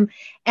with him.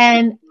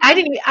 And I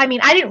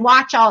didn't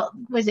watch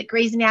was it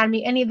Grey's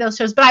Anatomy, any of those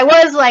shows, but I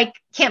was like,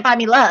 Can't Buy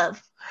Me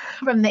Love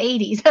from the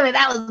 80s. I mean,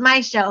 that was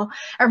my show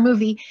or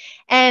movie.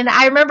 And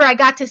I remember I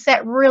got to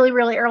set really,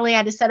 really early. I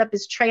had to set up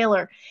his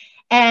trailer.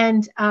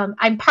 And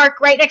I'm parked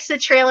right next to the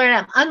trailer, and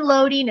I'm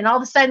unloading, and all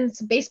of a sudden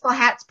some baseball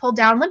hats pulled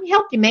down. Let me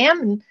help you,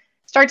 ma'am. And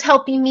starts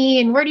helping me.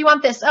 And where do you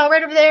want this? Oh,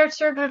 right over there.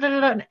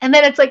 And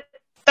then it's like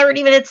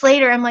 30 minutes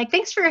later, I'm like,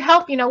 thanks for your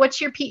help. What's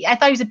your I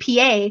thought he was a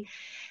PA,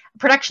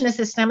 production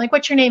assistant. I'm like,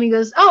 what's your name? He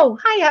goes, oh,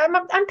 hi,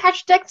 I'm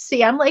Patrick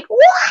Dempsey. I'm like,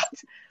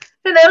 what?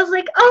 And I was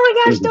like, oh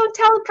my gosh, don't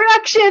tell the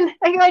production.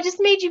 I just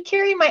made you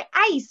carry my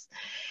ice.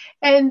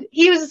 And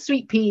he was a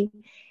sweet pea.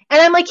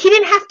 And I'm like, he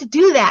didn't have to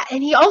do that.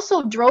 And he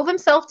also drove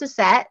himself to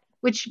set,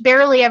 which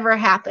barely ever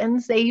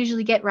happens. They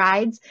usually get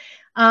rides.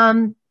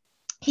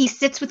 He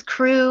sits with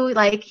crew.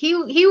 Like he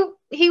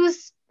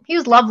was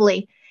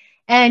lovely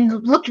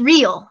and looked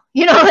real,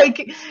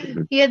 like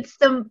he had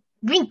some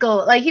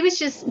wrinkle. Like he was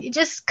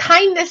just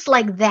kindness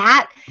like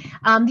that.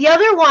 The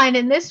other one,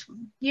 and this,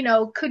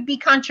 could be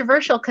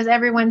controversial because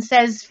everyone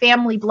says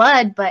family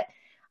blood, but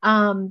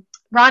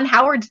Ron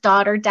Howard's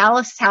daughter,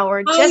 Dallas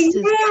Howard.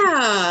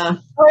 I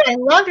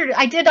loved her.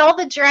 I did all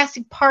the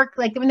Jurassic Park,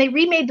 like when they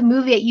remade the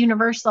movie at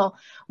Universal,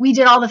 we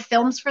did all the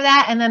films for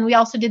that. And then we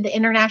also did the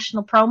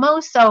international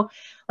promos. So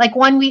like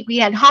 1 week we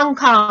had Hong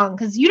Kong,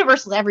 because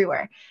Universal's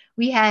everywhere.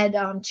 We had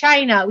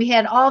China, we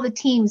had all the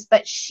teams,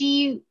 but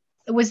she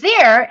was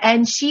there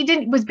and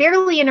was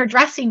barely in her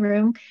dressing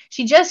room.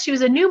 She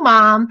was a new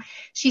mom.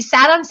 She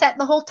sat on set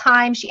the whole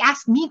time. She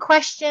asked me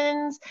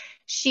questions.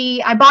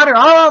 I bought her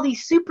all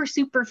these super,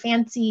 super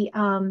fancy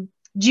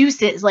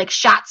juices, like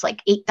shots,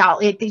 like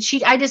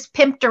 $8. I just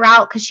pimped her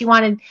out because she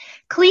wanted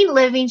clean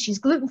living. She's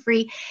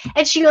gluten-free.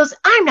 And she goes,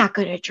 I'm not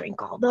going to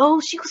drink all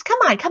those. She goes, come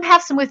on, come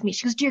have some with me.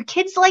 She goes, do your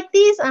kids like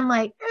these? I'm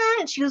like,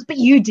 And she goes, but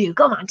you do.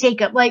 Come on, take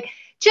them. Like,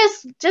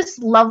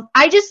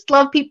 I just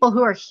love people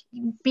who are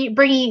being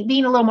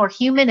a little more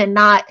human and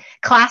not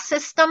class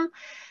system.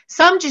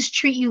 Some just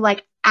treat you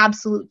like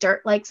absolute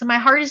dirt. Like, so my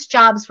hardest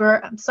jobs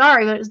were, I'm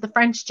sorry, but it was the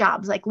French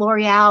jobs, like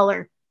L'Oreal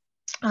or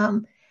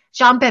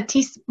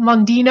Jean-Baptiste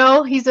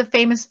Mondino. He's a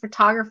famous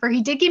photographer.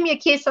 He did give me a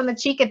kiss on the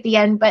cheek at the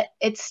end, but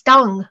it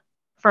stung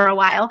for a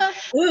while.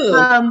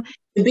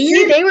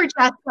 They were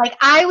just like,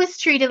 I was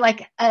treated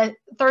like a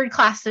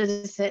third-class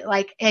citizen,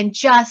 like, and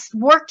just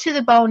worked to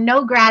the bone,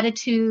 no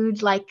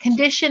gratitude, like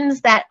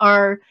conditions that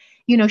are,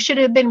 should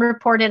have been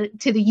reported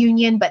to the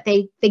union, but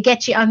they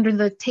get you under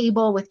the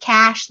table with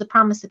cash, the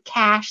promise of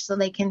cash, so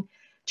they can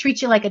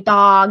treat you like a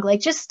dog,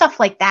 like just stuff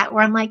like that,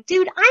 where I'm like,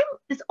 dude, I'm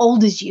as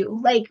old as you.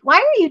 Like, why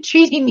are you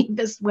treating me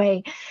this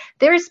way?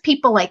 There's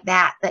people like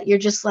that you're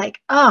just like,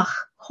 ugh,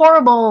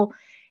 horrible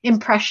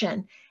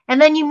impression.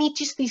 And then you meet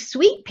just these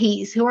sweet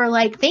peas who are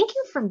like, thank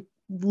you for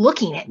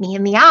looking at me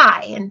in the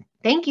eye, and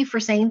thank you for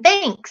saying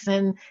thanks,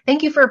 and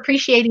thank you for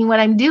appreciating what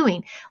I'm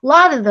doing. A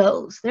lot of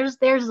those. There's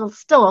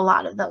still a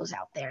lot of those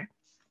out there.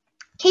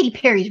 Katy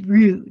Perry's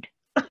rude.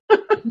 I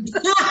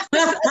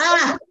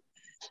heard.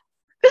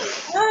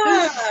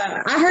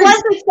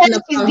 Plus, it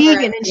said she's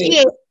vegan, and she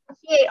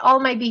ate all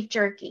my beef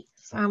jerky.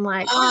 So I'm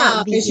like,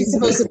 is she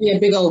supposed to be a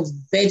big old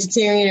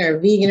vegetarian or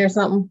vegan or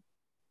something?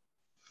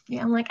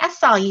 Yeah, I'm like, I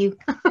saw you.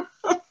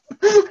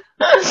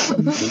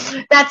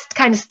 That's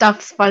kind of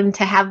stuff's fun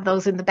to have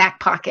those in the back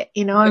pocket,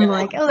 I'm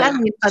like, oh,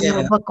 that'd be a fun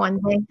little book one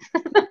day.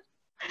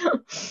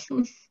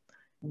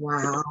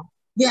 Wow.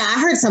 Yeah, I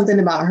heard something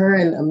about her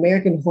in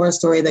American Horror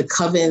Story, the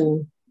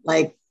Coven,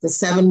 like the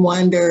 7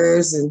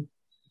 Wonders, and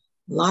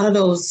lot of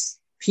those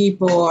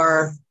people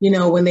are, you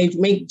know, when they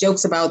make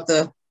jokes about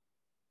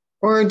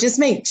or just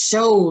make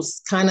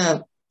shows kind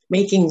of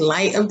making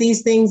light of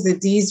these things,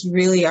 that these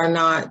really are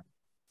not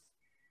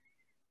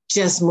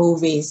just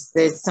movies.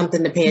 There's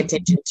something to pay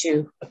attention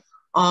to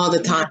all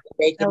the time,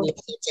 making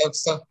these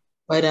jokes. So,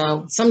 but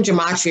some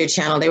Gematria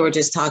channel, they were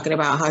just talking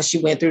about how she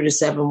went through the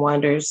 7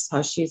 wonders,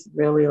 how she's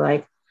really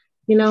like,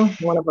 you know,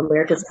 one of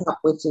America's top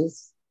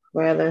witches,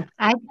 rather.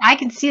 I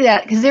can see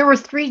that, because there were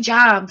 3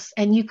 jobs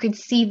and you could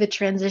see the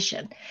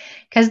transition,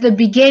 because the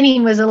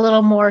beginning was a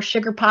little more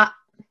sugar pop,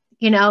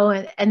 you know,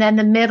 and then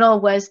the middle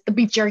was the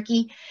beef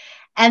jerky.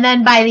 And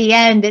then by the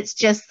end, it's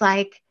just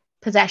like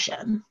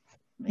possession.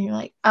 And you're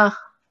like, oh.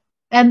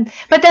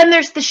 But then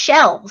there's the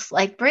shells,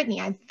 like Brittany.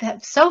 I'm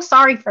so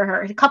sorry for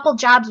her. A couple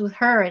jobs with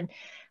her. And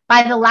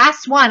by the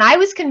last one, I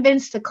was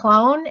convinced to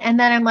clone. And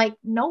then I'm like,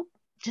 nope,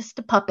 just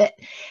a puppet.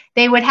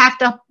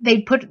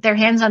 They'd put their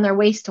hands on their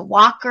waist to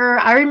walk her.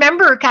 I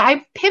remember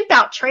I pimp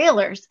out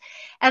trailers.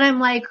 And I'm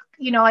like,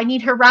 you know, I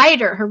need her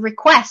rider, her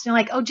request. And I'm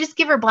like, oh, just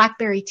give her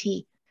blackberry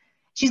tea.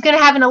 She's going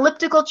to have an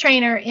elliptical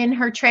trainer in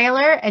her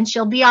trailer, and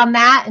she'll be on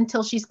that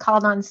until she's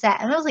called on set.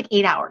 And that was like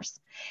 8 hours.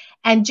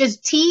 And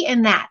just tea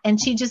and that. And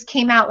she just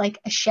came out like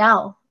a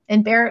shell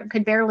and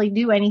could barely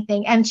do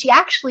anything. And she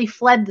actually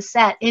fled the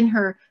set in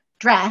her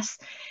dress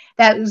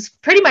that was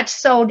pretty much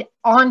sewed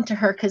onto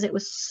her, because it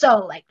was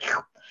so like,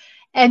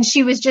 and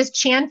she was just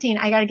chanting,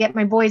 I got to get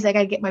my boys. I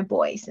got to get my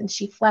boys. And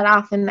she fled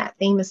off in that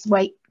famous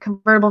white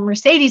convertible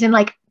Mercedes, and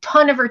like a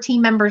ton of her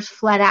team members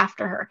fled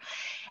after her.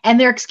 And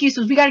their excuse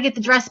was, we got to get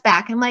the dress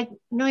back. I'm like,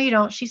 no, you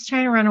don't. She's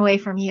trying to run away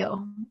from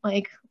you.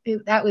 Like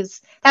that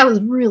was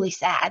really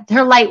sad.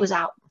 Her light was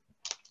out.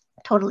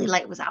 Totally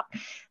light was out.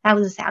 That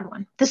was a sad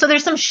one. So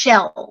there's some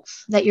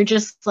shells that you're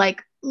just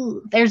like,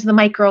 ooh, there's the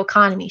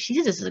microeconomy.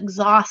 She's just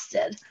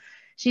exhausted.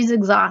 She's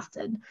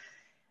exhausted.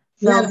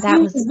 So yeah,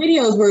 that was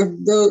videos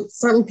where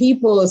certain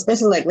people,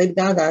 especially like Lady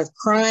Gaga, is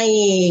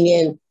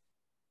crying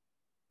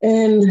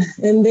and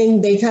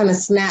then they kind of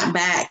snap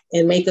back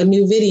and make a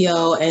new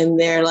video, and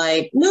they're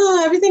like,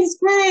 no, everything's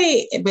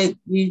great. But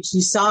you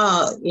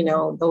saw, you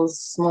know, those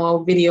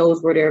small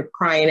videos where they're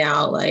crying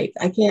out like,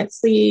 I can't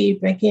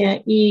sleep, I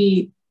can't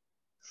eat.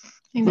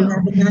 You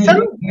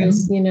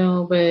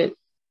know, but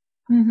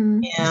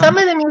yeah. Some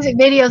of the music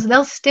videos,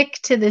 they'll stick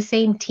to the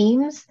same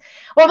teams.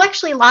 Well,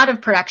 actually, a lot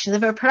of productions.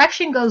 If a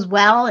production goes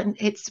well, and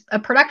it's a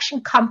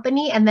production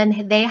company, and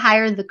then they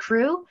hire the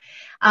crew,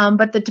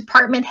 but the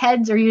department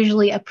heads are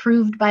usually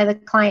approved by the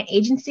client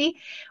agency.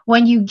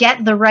 When you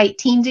get the right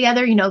team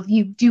together, you know,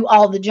 you do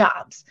all the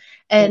jobs.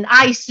 And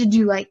I used to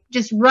do like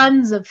just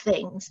runs of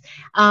things.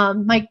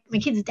 My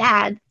kid's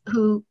dad,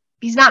 who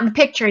he's not in the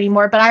picture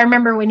anymore, but I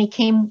remember when he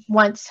came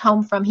once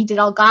home he did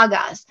all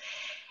Gaga's.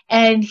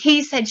 And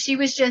he said she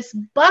was just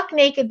buck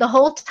naked the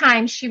whole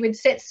time. She would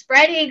sit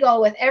spread eagle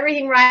with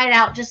everything right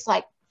out, just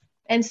like,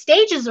 and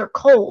stages are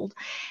cold.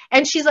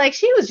 And she's like,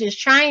 she was just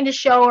trying to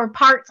show her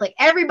parts. Like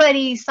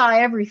everybody saw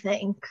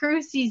everything.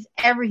 Crew sees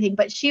everything.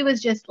 But she was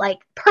just like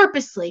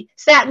purposely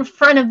sat in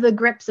front of the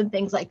grips and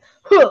things like,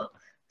 huh,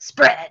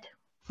 spread.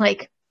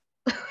 Like,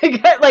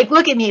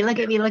 look at me, look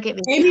at me, look at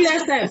me. Maybe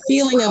that's that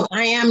feeling of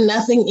I am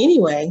nothing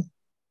anyway.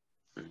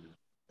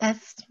 That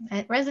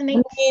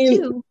resonates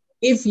too.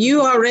 If you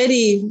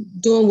already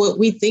doing what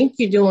we think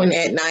you're doing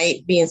at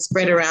night, being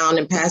spread around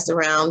and passed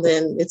around,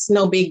 then it's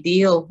no big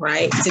deal,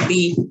 right? To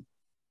be.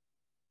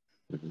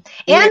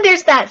 And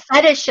there's that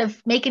fetish of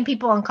making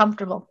people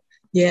uncomfortable.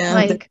 Yeah,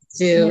 like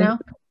too. You know,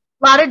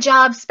 a lot of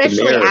jobs,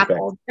 especially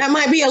Apple. That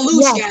might be a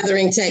loose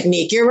gathering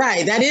technique. You're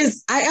right. That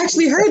is. I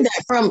actually heard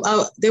that from.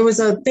 There was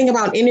a thing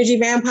about energy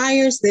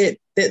vampires that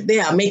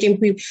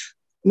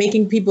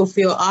making people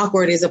feel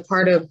awkward is a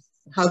part of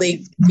how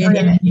they get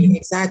energy.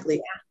 Exactly.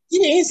 Yeah.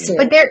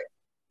 But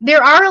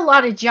there are a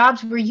lot of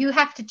jobs where you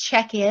have to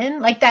check in,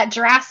 like that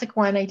Jurassic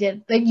one I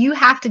did. Like you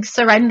have to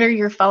surrender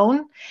your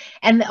phone,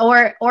 and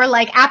or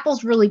like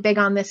Apple's really big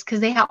on this because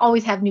they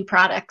always have new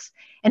products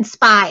and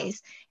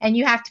spies, and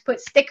you have to put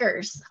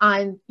stickers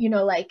on, you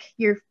know, like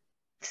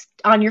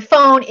on your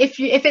phone if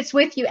it's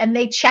with you, and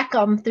they check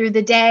them through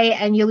the day,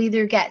 and you'll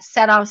either get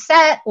set off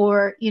set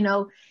or, you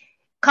know,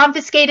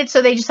 confiscated.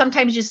 So they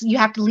sometimes you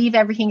have to leave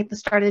everything at the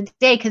start of the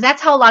day, because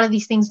that's how a lot of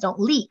these things don't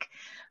leak.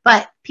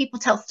 But people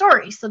tell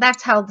stories, so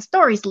that's how the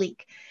stories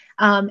leak.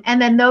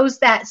 And then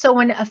so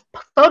when a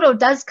photo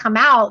does come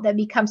out that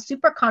becomes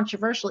super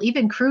controversial,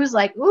 even crews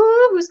like,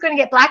 ooh, who's going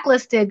to get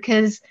blacklisted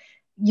because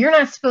you're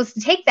not supposed to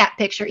take that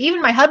picture.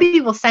 Even my hubby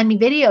will send me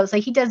videos.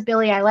 Like he does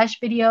Billie Eilish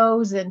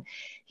videos, and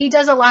he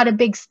does a lot of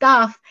big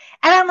stuff.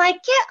 And I'm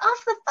like, get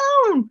off the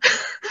phone.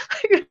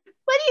 What are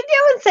you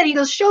doing? Said he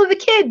goes, show the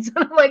kids.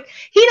 And I'm like,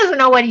 he doesn't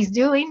know what he's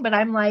doing, but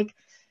I'm like,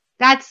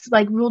 that's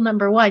like rule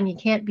number 1. You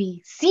can't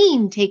be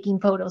seen taking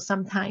photos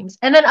sometimes.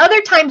 And then other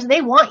times they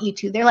want you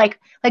to. They're like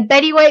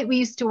Betty White we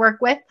used to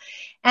work with.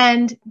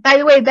 And by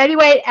the way, Betty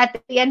White,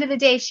 at the end of the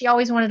day, she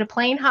always wanted a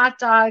plain hot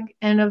dog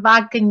and a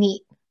vodka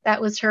neat.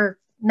 That was her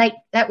night.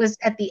 That was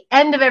at the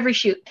end of every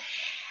shoot.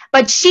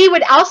 But she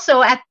would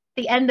also, at the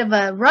the end of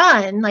a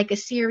run, like a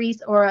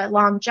series or a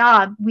long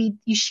job,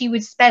 she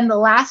would spend the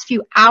last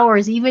few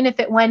hours, even if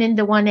it went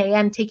into 1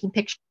 a.m., taking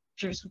pictures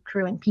with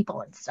crew and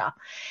people and stuff.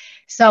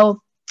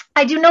 So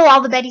I do know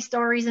all the Betty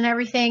stories and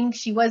everything.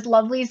 She was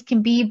lovely as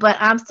can be, but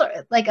I'm sorry,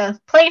 like a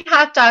plain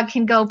hot dog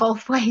can go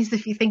both ways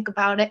if you think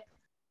about it.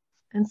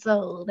 And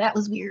so that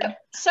was weird.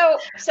 So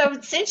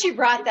since you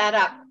brought that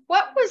up,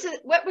 what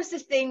was the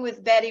thing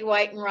with Betty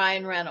White and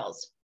Ryan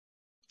Reynolds?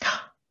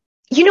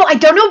 You know, I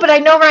don't know, but I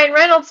know Ryan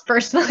Reynolds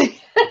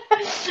personally.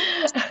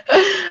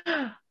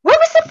 What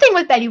was the thing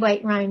with Betty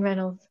White and Ryan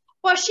Reynolds?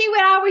 Well, she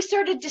would always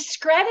sort of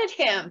discredit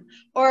him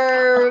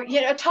or,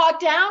 talk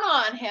down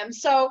on him.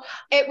 So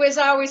it was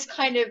always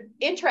kind of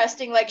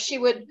interesting. Like she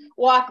would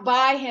walk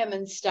by him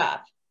and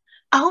stuff.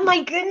 Oh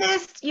my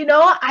goodness.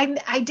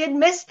 I did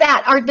miss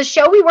that. The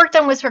show we worked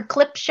on was her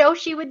clip show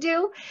she would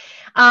do.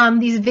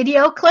 These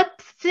video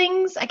clip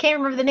things. I can't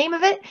remember the name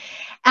of it.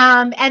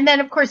 And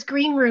then of course,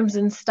 green rooms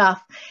and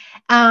stuff.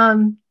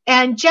 And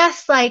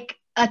just like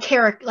a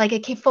character, like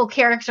a full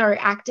character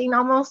acting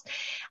almost.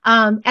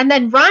 And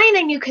then Ryan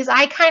I knew because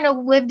I kind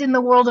of lived in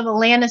the world of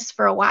Alanis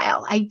for a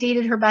while. I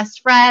dated her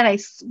best friend.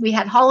 We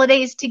had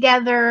holidays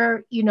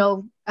together.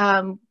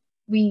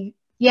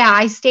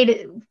 I stayed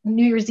at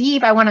New Year's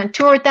Eve. I went on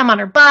tour with them on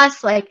her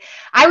bus. Like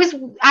I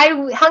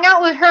hung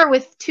out with her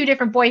with two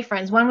different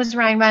boyfriends. One was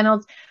Ryan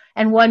Reynolds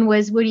and one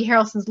was Woody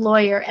Harrelson's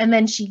lawyer. And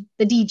then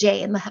the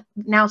DJ, and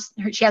now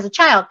she has a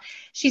child.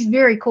 She's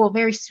very cool,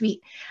 very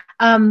sweet.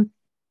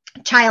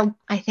 Child,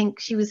 I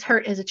think she was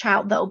hurt as a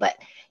child though, but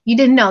you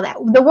didn't know that.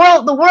 The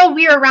world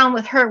we were around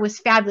with her was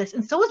fabulous.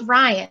 And so was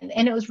Ryan.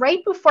 And it was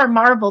right before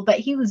Marvel, but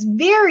he was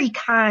very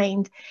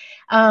kind.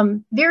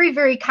 Very,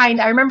 very kind.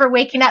 I remember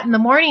waking up in the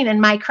morning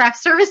and my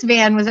craft service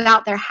van was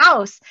out their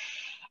house.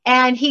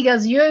 And he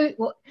goes,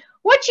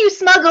 what you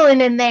smuggling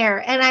in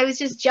there? And I was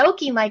just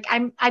joking, like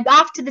I'm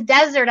off to the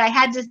desert.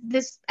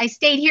 I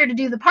stayed here to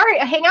do the party,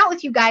 hang out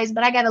with you guys,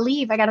 but I got to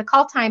leave. I got a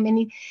call time.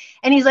 And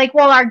he's like,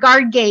 well, our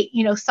guard gate,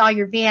 saw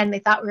your van. They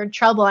thought we were in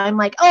trouble. I'm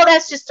like, oh,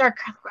 that's just our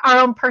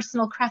own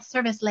personal craft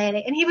service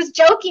lady. And he was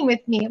joking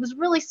with me. It was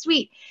really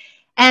sweet.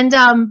 And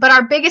but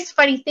our biggest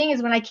funny thing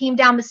is when I came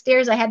down the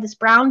stairs, I had this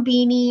brown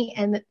beanie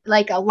and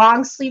like a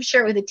long sleeve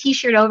shirt with a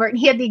t-shirt over it, and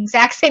he had the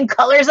exact same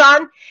colors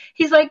on.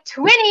 He's like,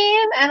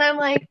 twinning, and I'm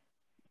like,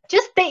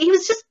 he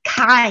was just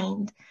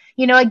kind,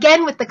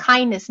 again with the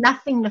kindness,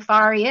 nothing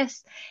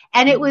nefarious.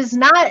 And it was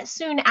not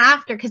soon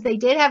after, because they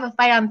did have a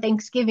fight on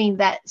Thanksgiving,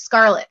 that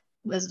Scarlett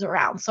was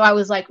around. So I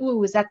was like, ooh,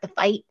 was that the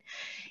fight?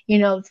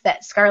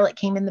 That Scarlett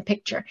came in the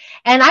picture.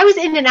 And I was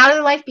in and out of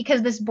their life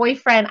because this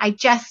boyfriend,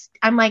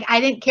 I'm like, I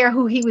didn't care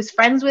who he was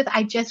friends with.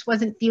 I just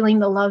wasn't feeling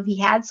the love he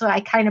had. So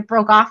I kind of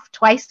broke off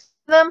twice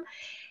with them.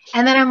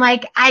 And then I'm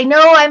like, I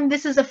know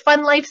this is a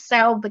fun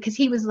lifestyle, because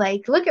he was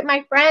like, look at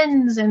my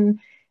friends. And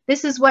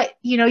this is what,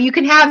 you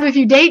can have if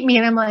you date me.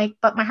 And I'm like,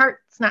 but my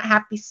heart's not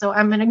happy. So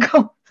I'm going to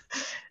go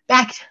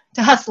back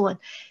to hustling.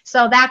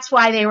 So that's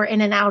why they were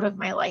in and out of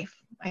my life,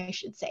 I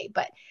should say.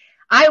 But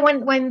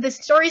when the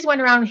stories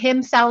went around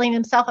him selling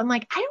himself, I'm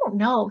like, I don't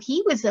know.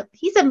 He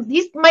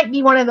might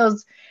be one of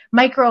those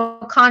micro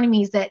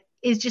economies that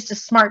is just a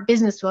smart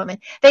businesswoman.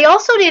 They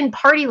also didn't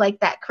party like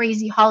that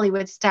crazy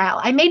Hollywood style.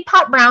 I made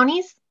pot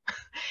brownies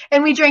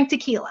and we drank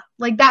tequila.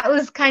 Like that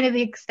was kind of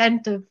the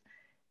extent of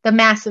the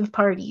massive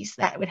parties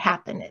that would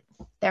happen at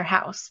their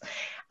house.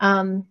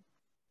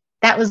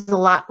 That was a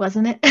lot,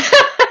 wasn't it?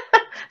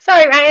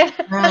 Sorry, Ryan.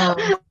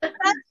 That's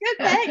good,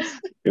 thanks.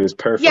 It was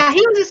perfect. Yeah,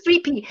 he was a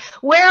sweet pea.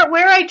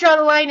 Where I draw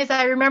the line is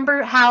I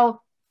remember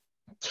how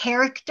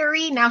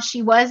character-y, now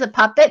she was a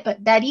puppet,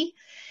 but Betty,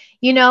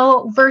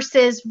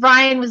 versus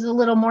Ryan was a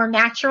little more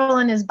natural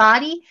in his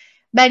body.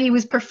 Betty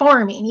was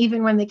performing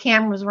even when the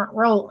cameras weren't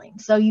rolling.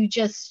 So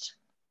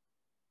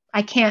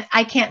I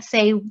can't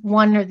say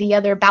one or the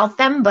other about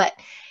them, but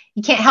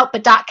you can't help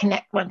but dot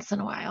connect once in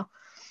a while.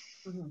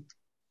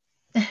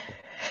 Mm-hmm.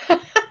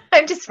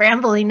 I'm just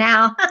rambling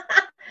now.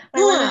 So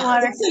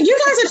you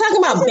guys are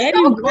talking about Betty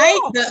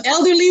White, the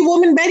elderly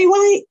woman Betty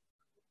White?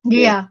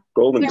 Yeah.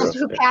 Golden Girls.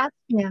 Who passed?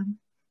 Yeah.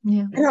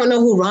 Yeah. I don't know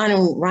who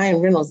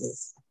Ryan Reynolds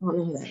is. I don't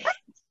know who that is.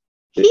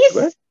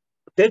 He's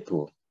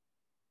Deadpool.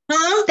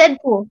 Huh?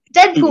 Deadpool.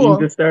 He's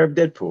the star of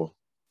Deadpool.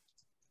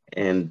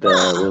 And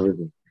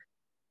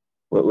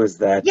what was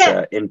that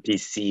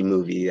NPC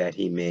movie that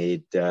he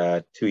made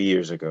 2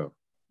 years ago?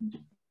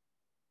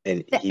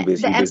 And he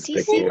was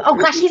MTC? Oh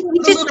gosh, he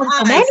did so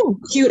many.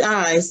 Cute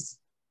eyes.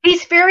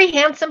 He's very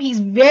handsome. He's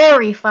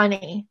very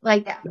funny.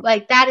 Like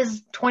that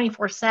is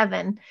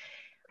 24/7.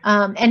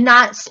 And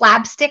not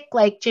slapstick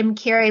like Jim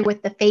Carrey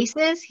with the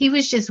faces. He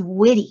was just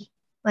witty,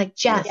 like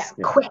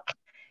just quick.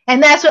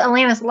 And that's what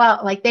Alanis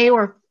loved. Like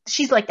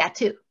she's like that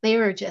too. They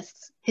were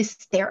just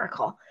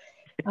hysterical.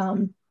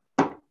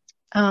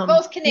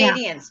 Both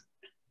Canadians.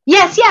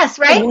 Yeah. Yes,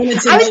 right? I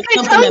was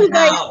going to tell you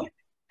guys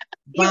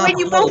when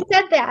you both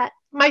said that.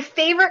 my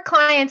favorite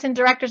clients and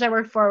directors I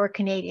worked for were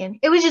Canadian.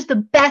 It was just the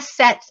best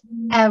sets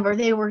ever.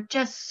 They were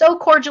just so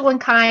cordial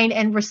and kind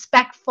and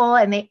respectful,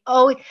 and they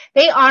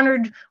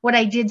honored what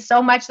I did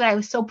so much that I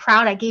was so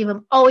proud. I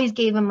always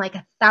gave them like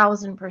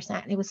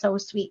 1,000%. It was so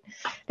sweet.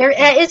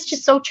 It's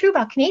just so true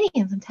about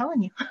Canadians. I'm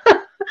telling you.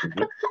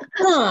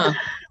 Huh.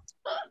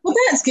 Well,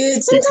 that's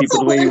good. Treat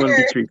people the way you want to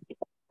be treated.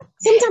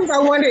 Sometimes I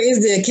wonder,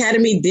 is the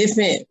Academy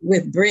different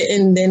with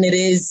Britain than it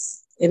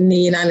is in the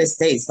United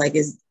States? Like,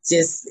 it's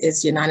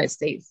United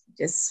States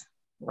just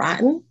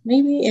rotten,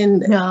 maybe? And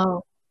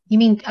no, you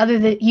mean other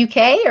than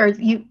UK or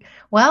you?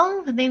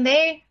 Well, I mean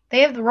they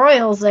have the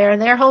royals there.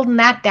 They're holding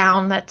that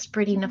down. That's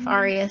pretty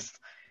nefarious.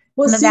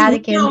 well, The see,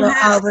 Vatican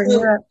over in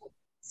Europe.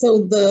 So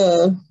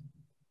the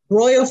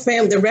royal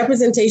family, the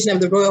representation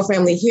of the royal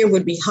family here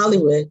would be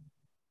Hollywood,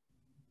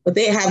 but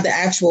they have the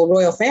actual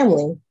royal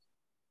family.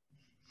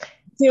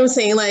 You know what I'm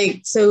saying?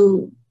 Like,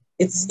 so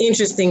it's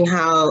interesting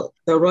how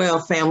the royal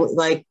family,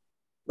 like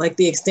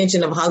the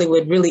extension of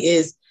Hollywood really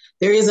is,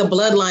 there is a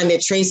bloodline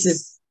that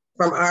traces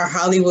from our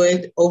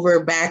Hollywood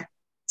over back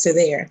to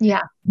there.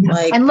 Yeah.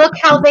 Like, And look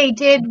how they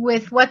did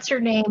with what's her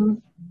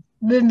name,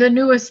 the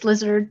newest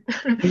lizard,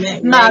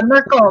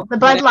 Merkel, the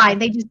bloodline.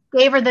 They just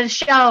gave her the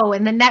show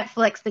and the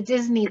Netflix, the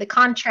Disney, the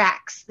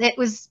contracts. It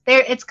was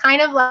there. It's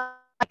kind of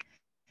like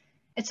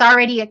it's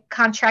already a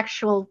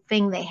contractual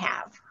thing they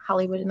have,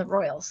 Hollywood and the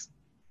royals.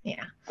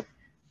 Yeah.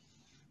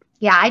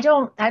 Yeah, I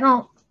don't,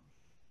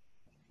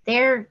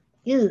 they're,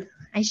 ew,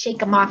 I shake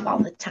them off all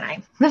the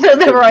time.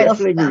 The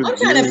royals. I'm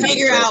trying to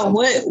figure out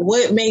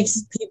what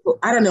makes people,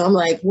 I don't know. I'm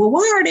like, well,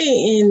 why are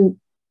they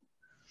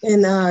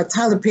in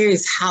Tyler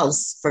Perry's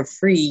house for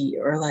free?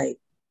 Or like,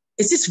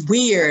 it's just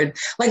weird.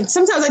 Like,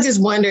 sometimes I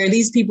just wonder,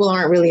 these people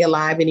aren't really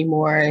alive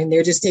anymore and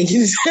they're just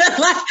taking,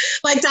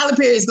 like Tyler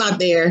Perry's not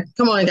there.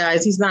 Come on,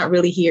 guys. He's not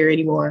really here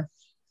anymore.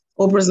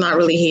 Oprah's not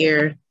really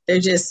here. They're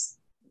just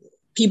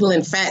people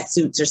in fat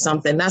suits or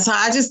something. That's how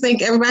I just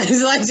think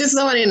everybody's like just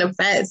someone in a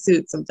fat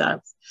suit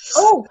sometimes.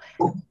 Oh,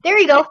 there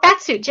you go.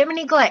 Fat suit.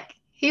 Jiminy Glick.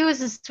 He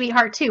was a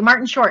sweetheart too.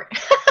 Martin Short.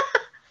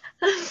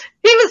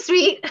 He was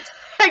sweet.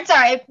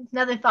 Sorry,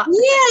 another thought. Yeah,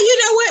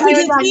 you know what?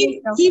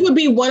 Because he would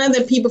be one of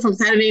the people from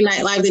Saturday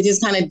Night Live that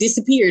just kind of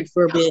disappeared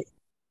for a bit.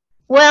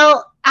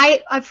 Well,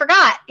 I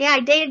forgot. Yeah,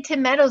 I dated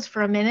Tim Meadows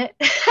for a minute.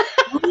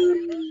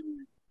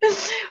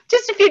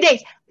 Just a few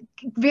days.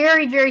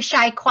 Very, very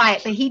shy,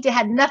 quiet, but he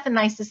had nothing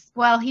nice to,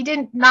 well, he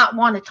didn't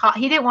want to talk.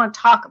 He didn't want to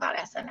talk about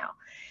SNL.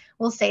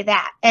 We'll say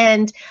that.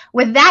 And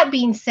with that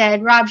being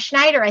said, Rob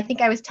Schneider, I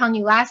think I was telling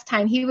you last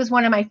time, he was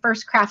one of my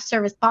first craft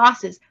service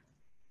bosses.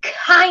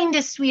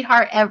 Kindest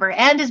sweetheart ever.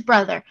 And his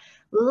brother.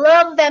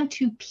 Love them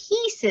to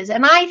pieces.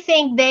 And I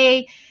think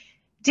they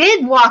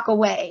did walk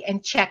away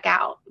and check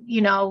out, you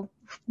know,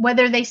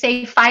 whether they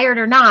say fired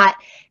or not.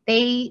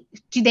 They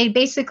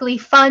basically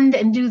fund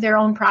and do their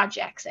own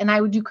projects, and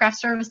I would do craft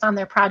service on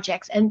their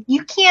projects. And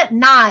you can't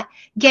not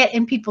get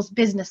in people's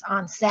business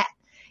on set.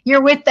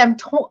 You're with them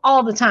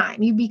all the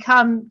time. You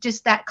become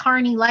just that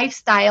carny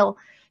lifestyle.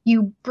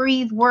 You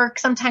breathe, work,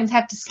 sometimes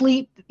have to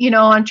sleep, you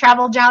know, on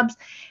travel jobs,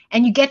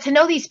 and you get to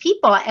know these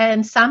people.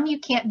 And some you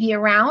can't be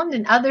around,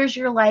 and others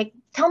you're like,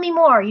 tell me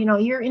more. You know,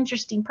 you're an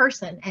interesting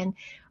person. And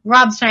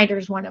Rob Schneider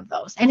is one of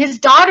those. And his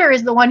daughter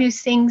is the one who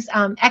sings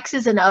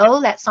X's and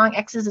O, that song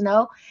X's and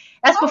O.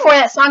 That's before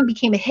that song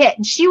became a hit.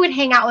 And she would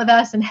hang out with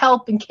us and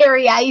help and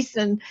carry ice.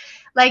 And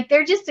like,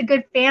 they're just a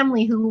good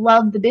family who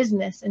loved the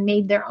business and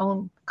made their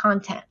own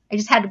content. I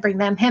just had to bring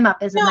him up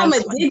as a nice I'm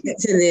addicted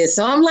to this.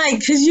 So I'm like,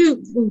 because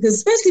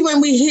especially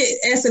when we hit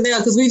SNL,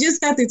 because we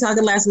just got through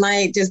talking last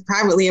night just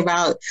privately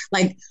about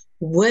like,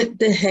 what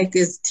the heck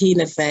is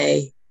Tina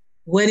Fey?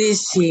 What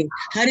is she?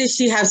 How does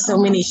she have so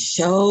many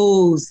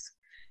shows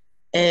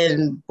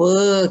and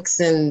books?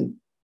 And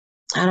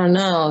I don't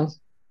know.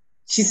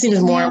 She seems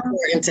more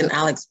important than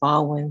Alex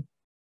Baldwin.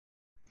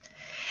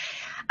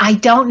 I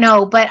don't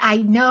know, but I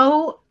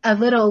know a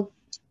little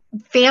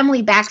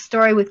family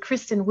backstory with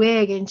Kristen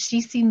Wiig,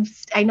 and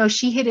I know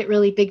she hit it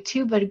really big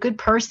too, but a good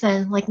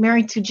person, like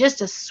married to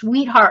just a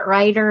sweetheart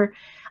writer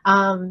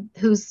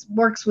who's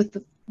works with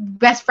the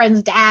best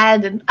friend's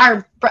dad and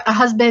our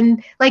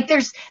husband. Like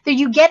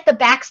you get the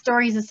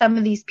backstories of some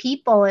of these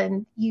people,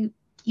 and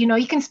you know,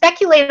 you can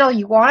speculate all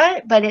you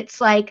want, but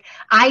it's like,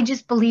 I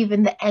just believe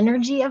in the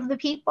energy of the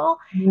people.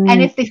 And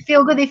if they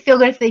feel good, they feel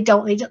good. If they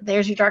don't,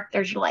 there's your dark,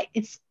 there's your light.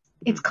 It's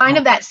kind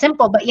of that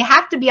simple, but you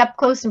have to be up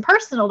close and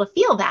personal to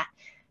feel that,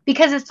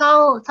 because it's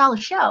all a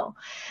show.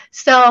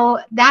 So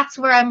that's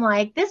where I'm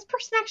like, this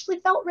person actually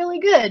felt really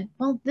good.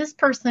 Well, this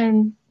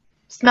person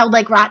smelled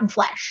like rotten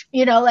flesh,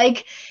 you know,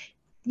 like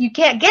you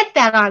can't get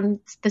that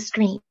on the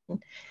screen. No.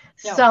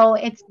 So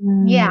it's,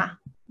 yeah.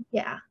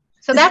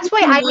 So that's why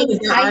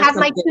I have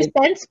my 2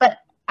 cents, but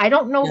I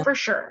don't know for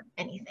sure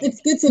anything. It's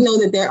good to know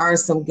that there are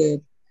some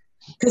good,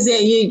 because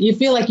you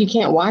feel like you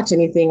can't watch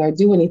anything or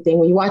do anything.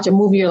 When you watch a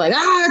movie, you're like,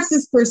 it's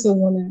this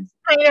person.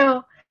 I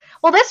know.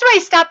 Well, that's why I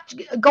stopped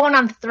going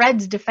on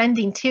threads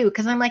defending too,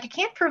 because I'm like, I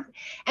can't prove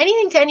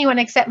anything to anyone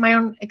except my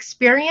own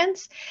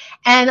experience.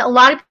 And a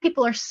lot of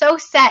people are so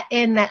set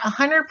in that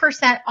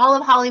 100% all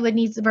of Hollywood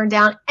needs to burn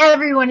down.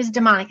 Everyone is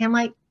demonic. I'm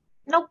like,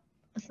 nope,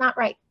 that's not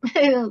right.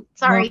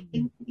 Sorry.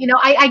 You know,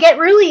 I get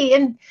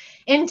really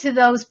into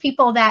those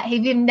people that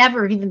have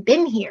never even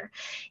been here,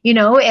 you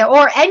know,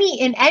 or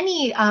in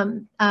any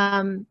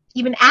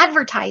even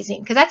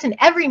advertising, because that's in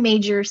every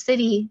major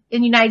city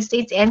in the United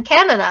States and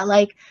Canada.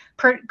 Like,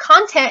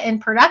 content and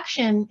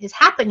production is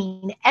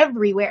happening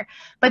everywhere,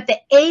 but the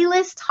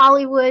A-list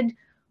Hollywood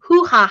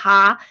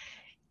hoo-ha-ha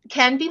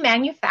can be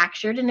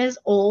manufactured and is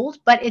old,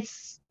 but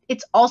it's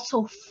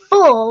also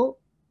full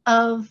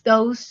of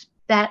those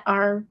that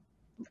are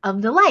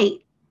of the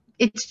light.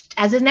 It's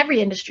as in every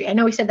industry. I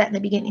know we said that in the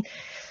beginning.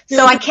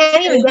 So I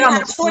can't even get on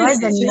the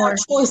threads anymore.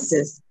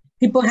 Choices.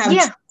 People have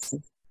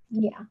choices.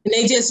 Yeah. And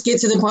they just get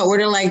to the point where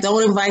they're like,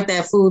 don't invite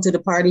that fool to the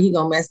party. He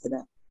gonna mess it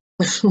up.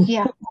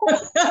 Yeah.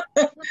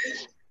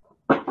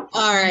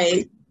 All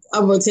right.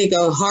 I'm going to take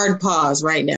a hard pause right now.